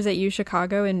master's at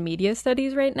UChicago in media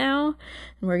studies right now.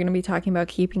 And we're going to be talking about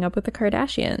Keeping Up with the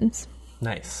Kardashians.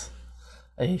 Nice.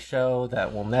 A show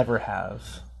that will never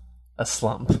have a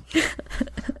slump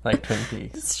like Twin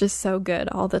Peaks. It's just so good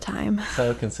all the time.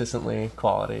 So consistently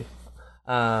quality.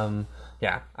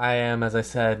 Yeah, I am, as I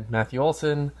said, Matthew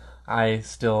Olson. I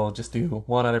still just do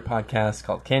one other podcast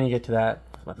called Can You Get to That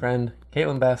with my friend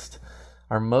Caitlin Best.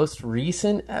 Our most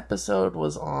recent episode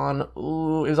was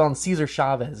on Cesar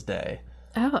Chavez Day.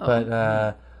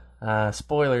 Oh. But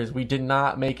spoilers, we did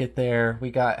not make it there.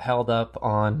 We got held up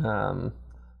on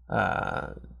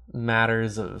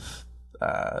matters of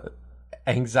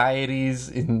anxieties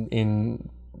in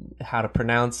how to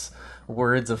pronounce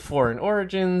words of foreign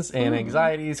origins and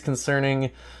anxieties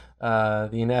concerning the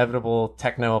inevitable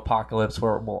techno-apocalypse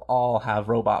where we'll all have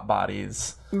robot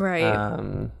bodies. Right.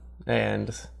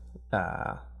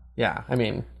 Yeah, I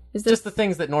mean, it's just the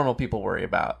things that normal people worry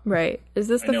about. Right. Is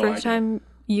this the first time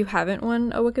you haven't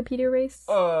won a Wikipedia race?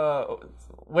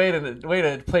 Way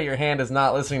to play your hand as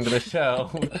not listening to the show.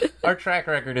 Our track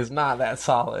record is not that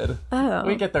solid. Oh.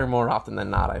 We get there more often than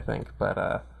not, I think.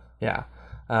 But, yeah.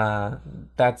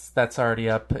 That's already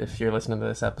up if you're listening to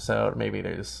this episode. Maybe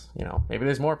there's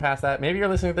more past that. Maybe you're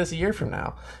listening to this a year from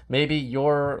now. Maybe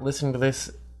you're listening to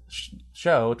this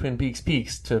show, Twin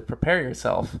Peaks, to prepare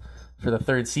yourself for the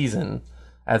 3rd season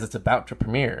as it's about to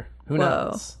premiere. Who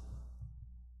knows?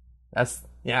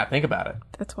 Think about it.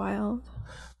 That's wild.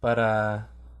 But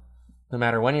no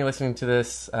matter when you're listening to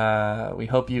this, we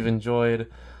hope you've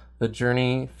enjoyed the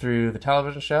journey through the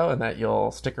television show and that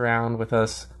you'll stick around with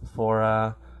us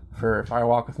for Fire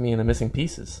Walk with Me and the Missing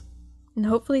Pieces. And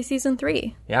hopefully season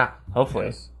 3. Yeah, hopefully.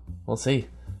 Yes. We'll see.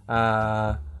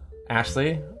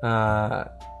 Ashley, I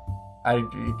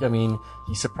mean,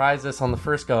 you surprised us on the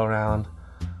first go-around.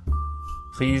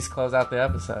 Please close out the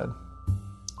episode.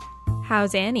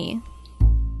 How's Annie?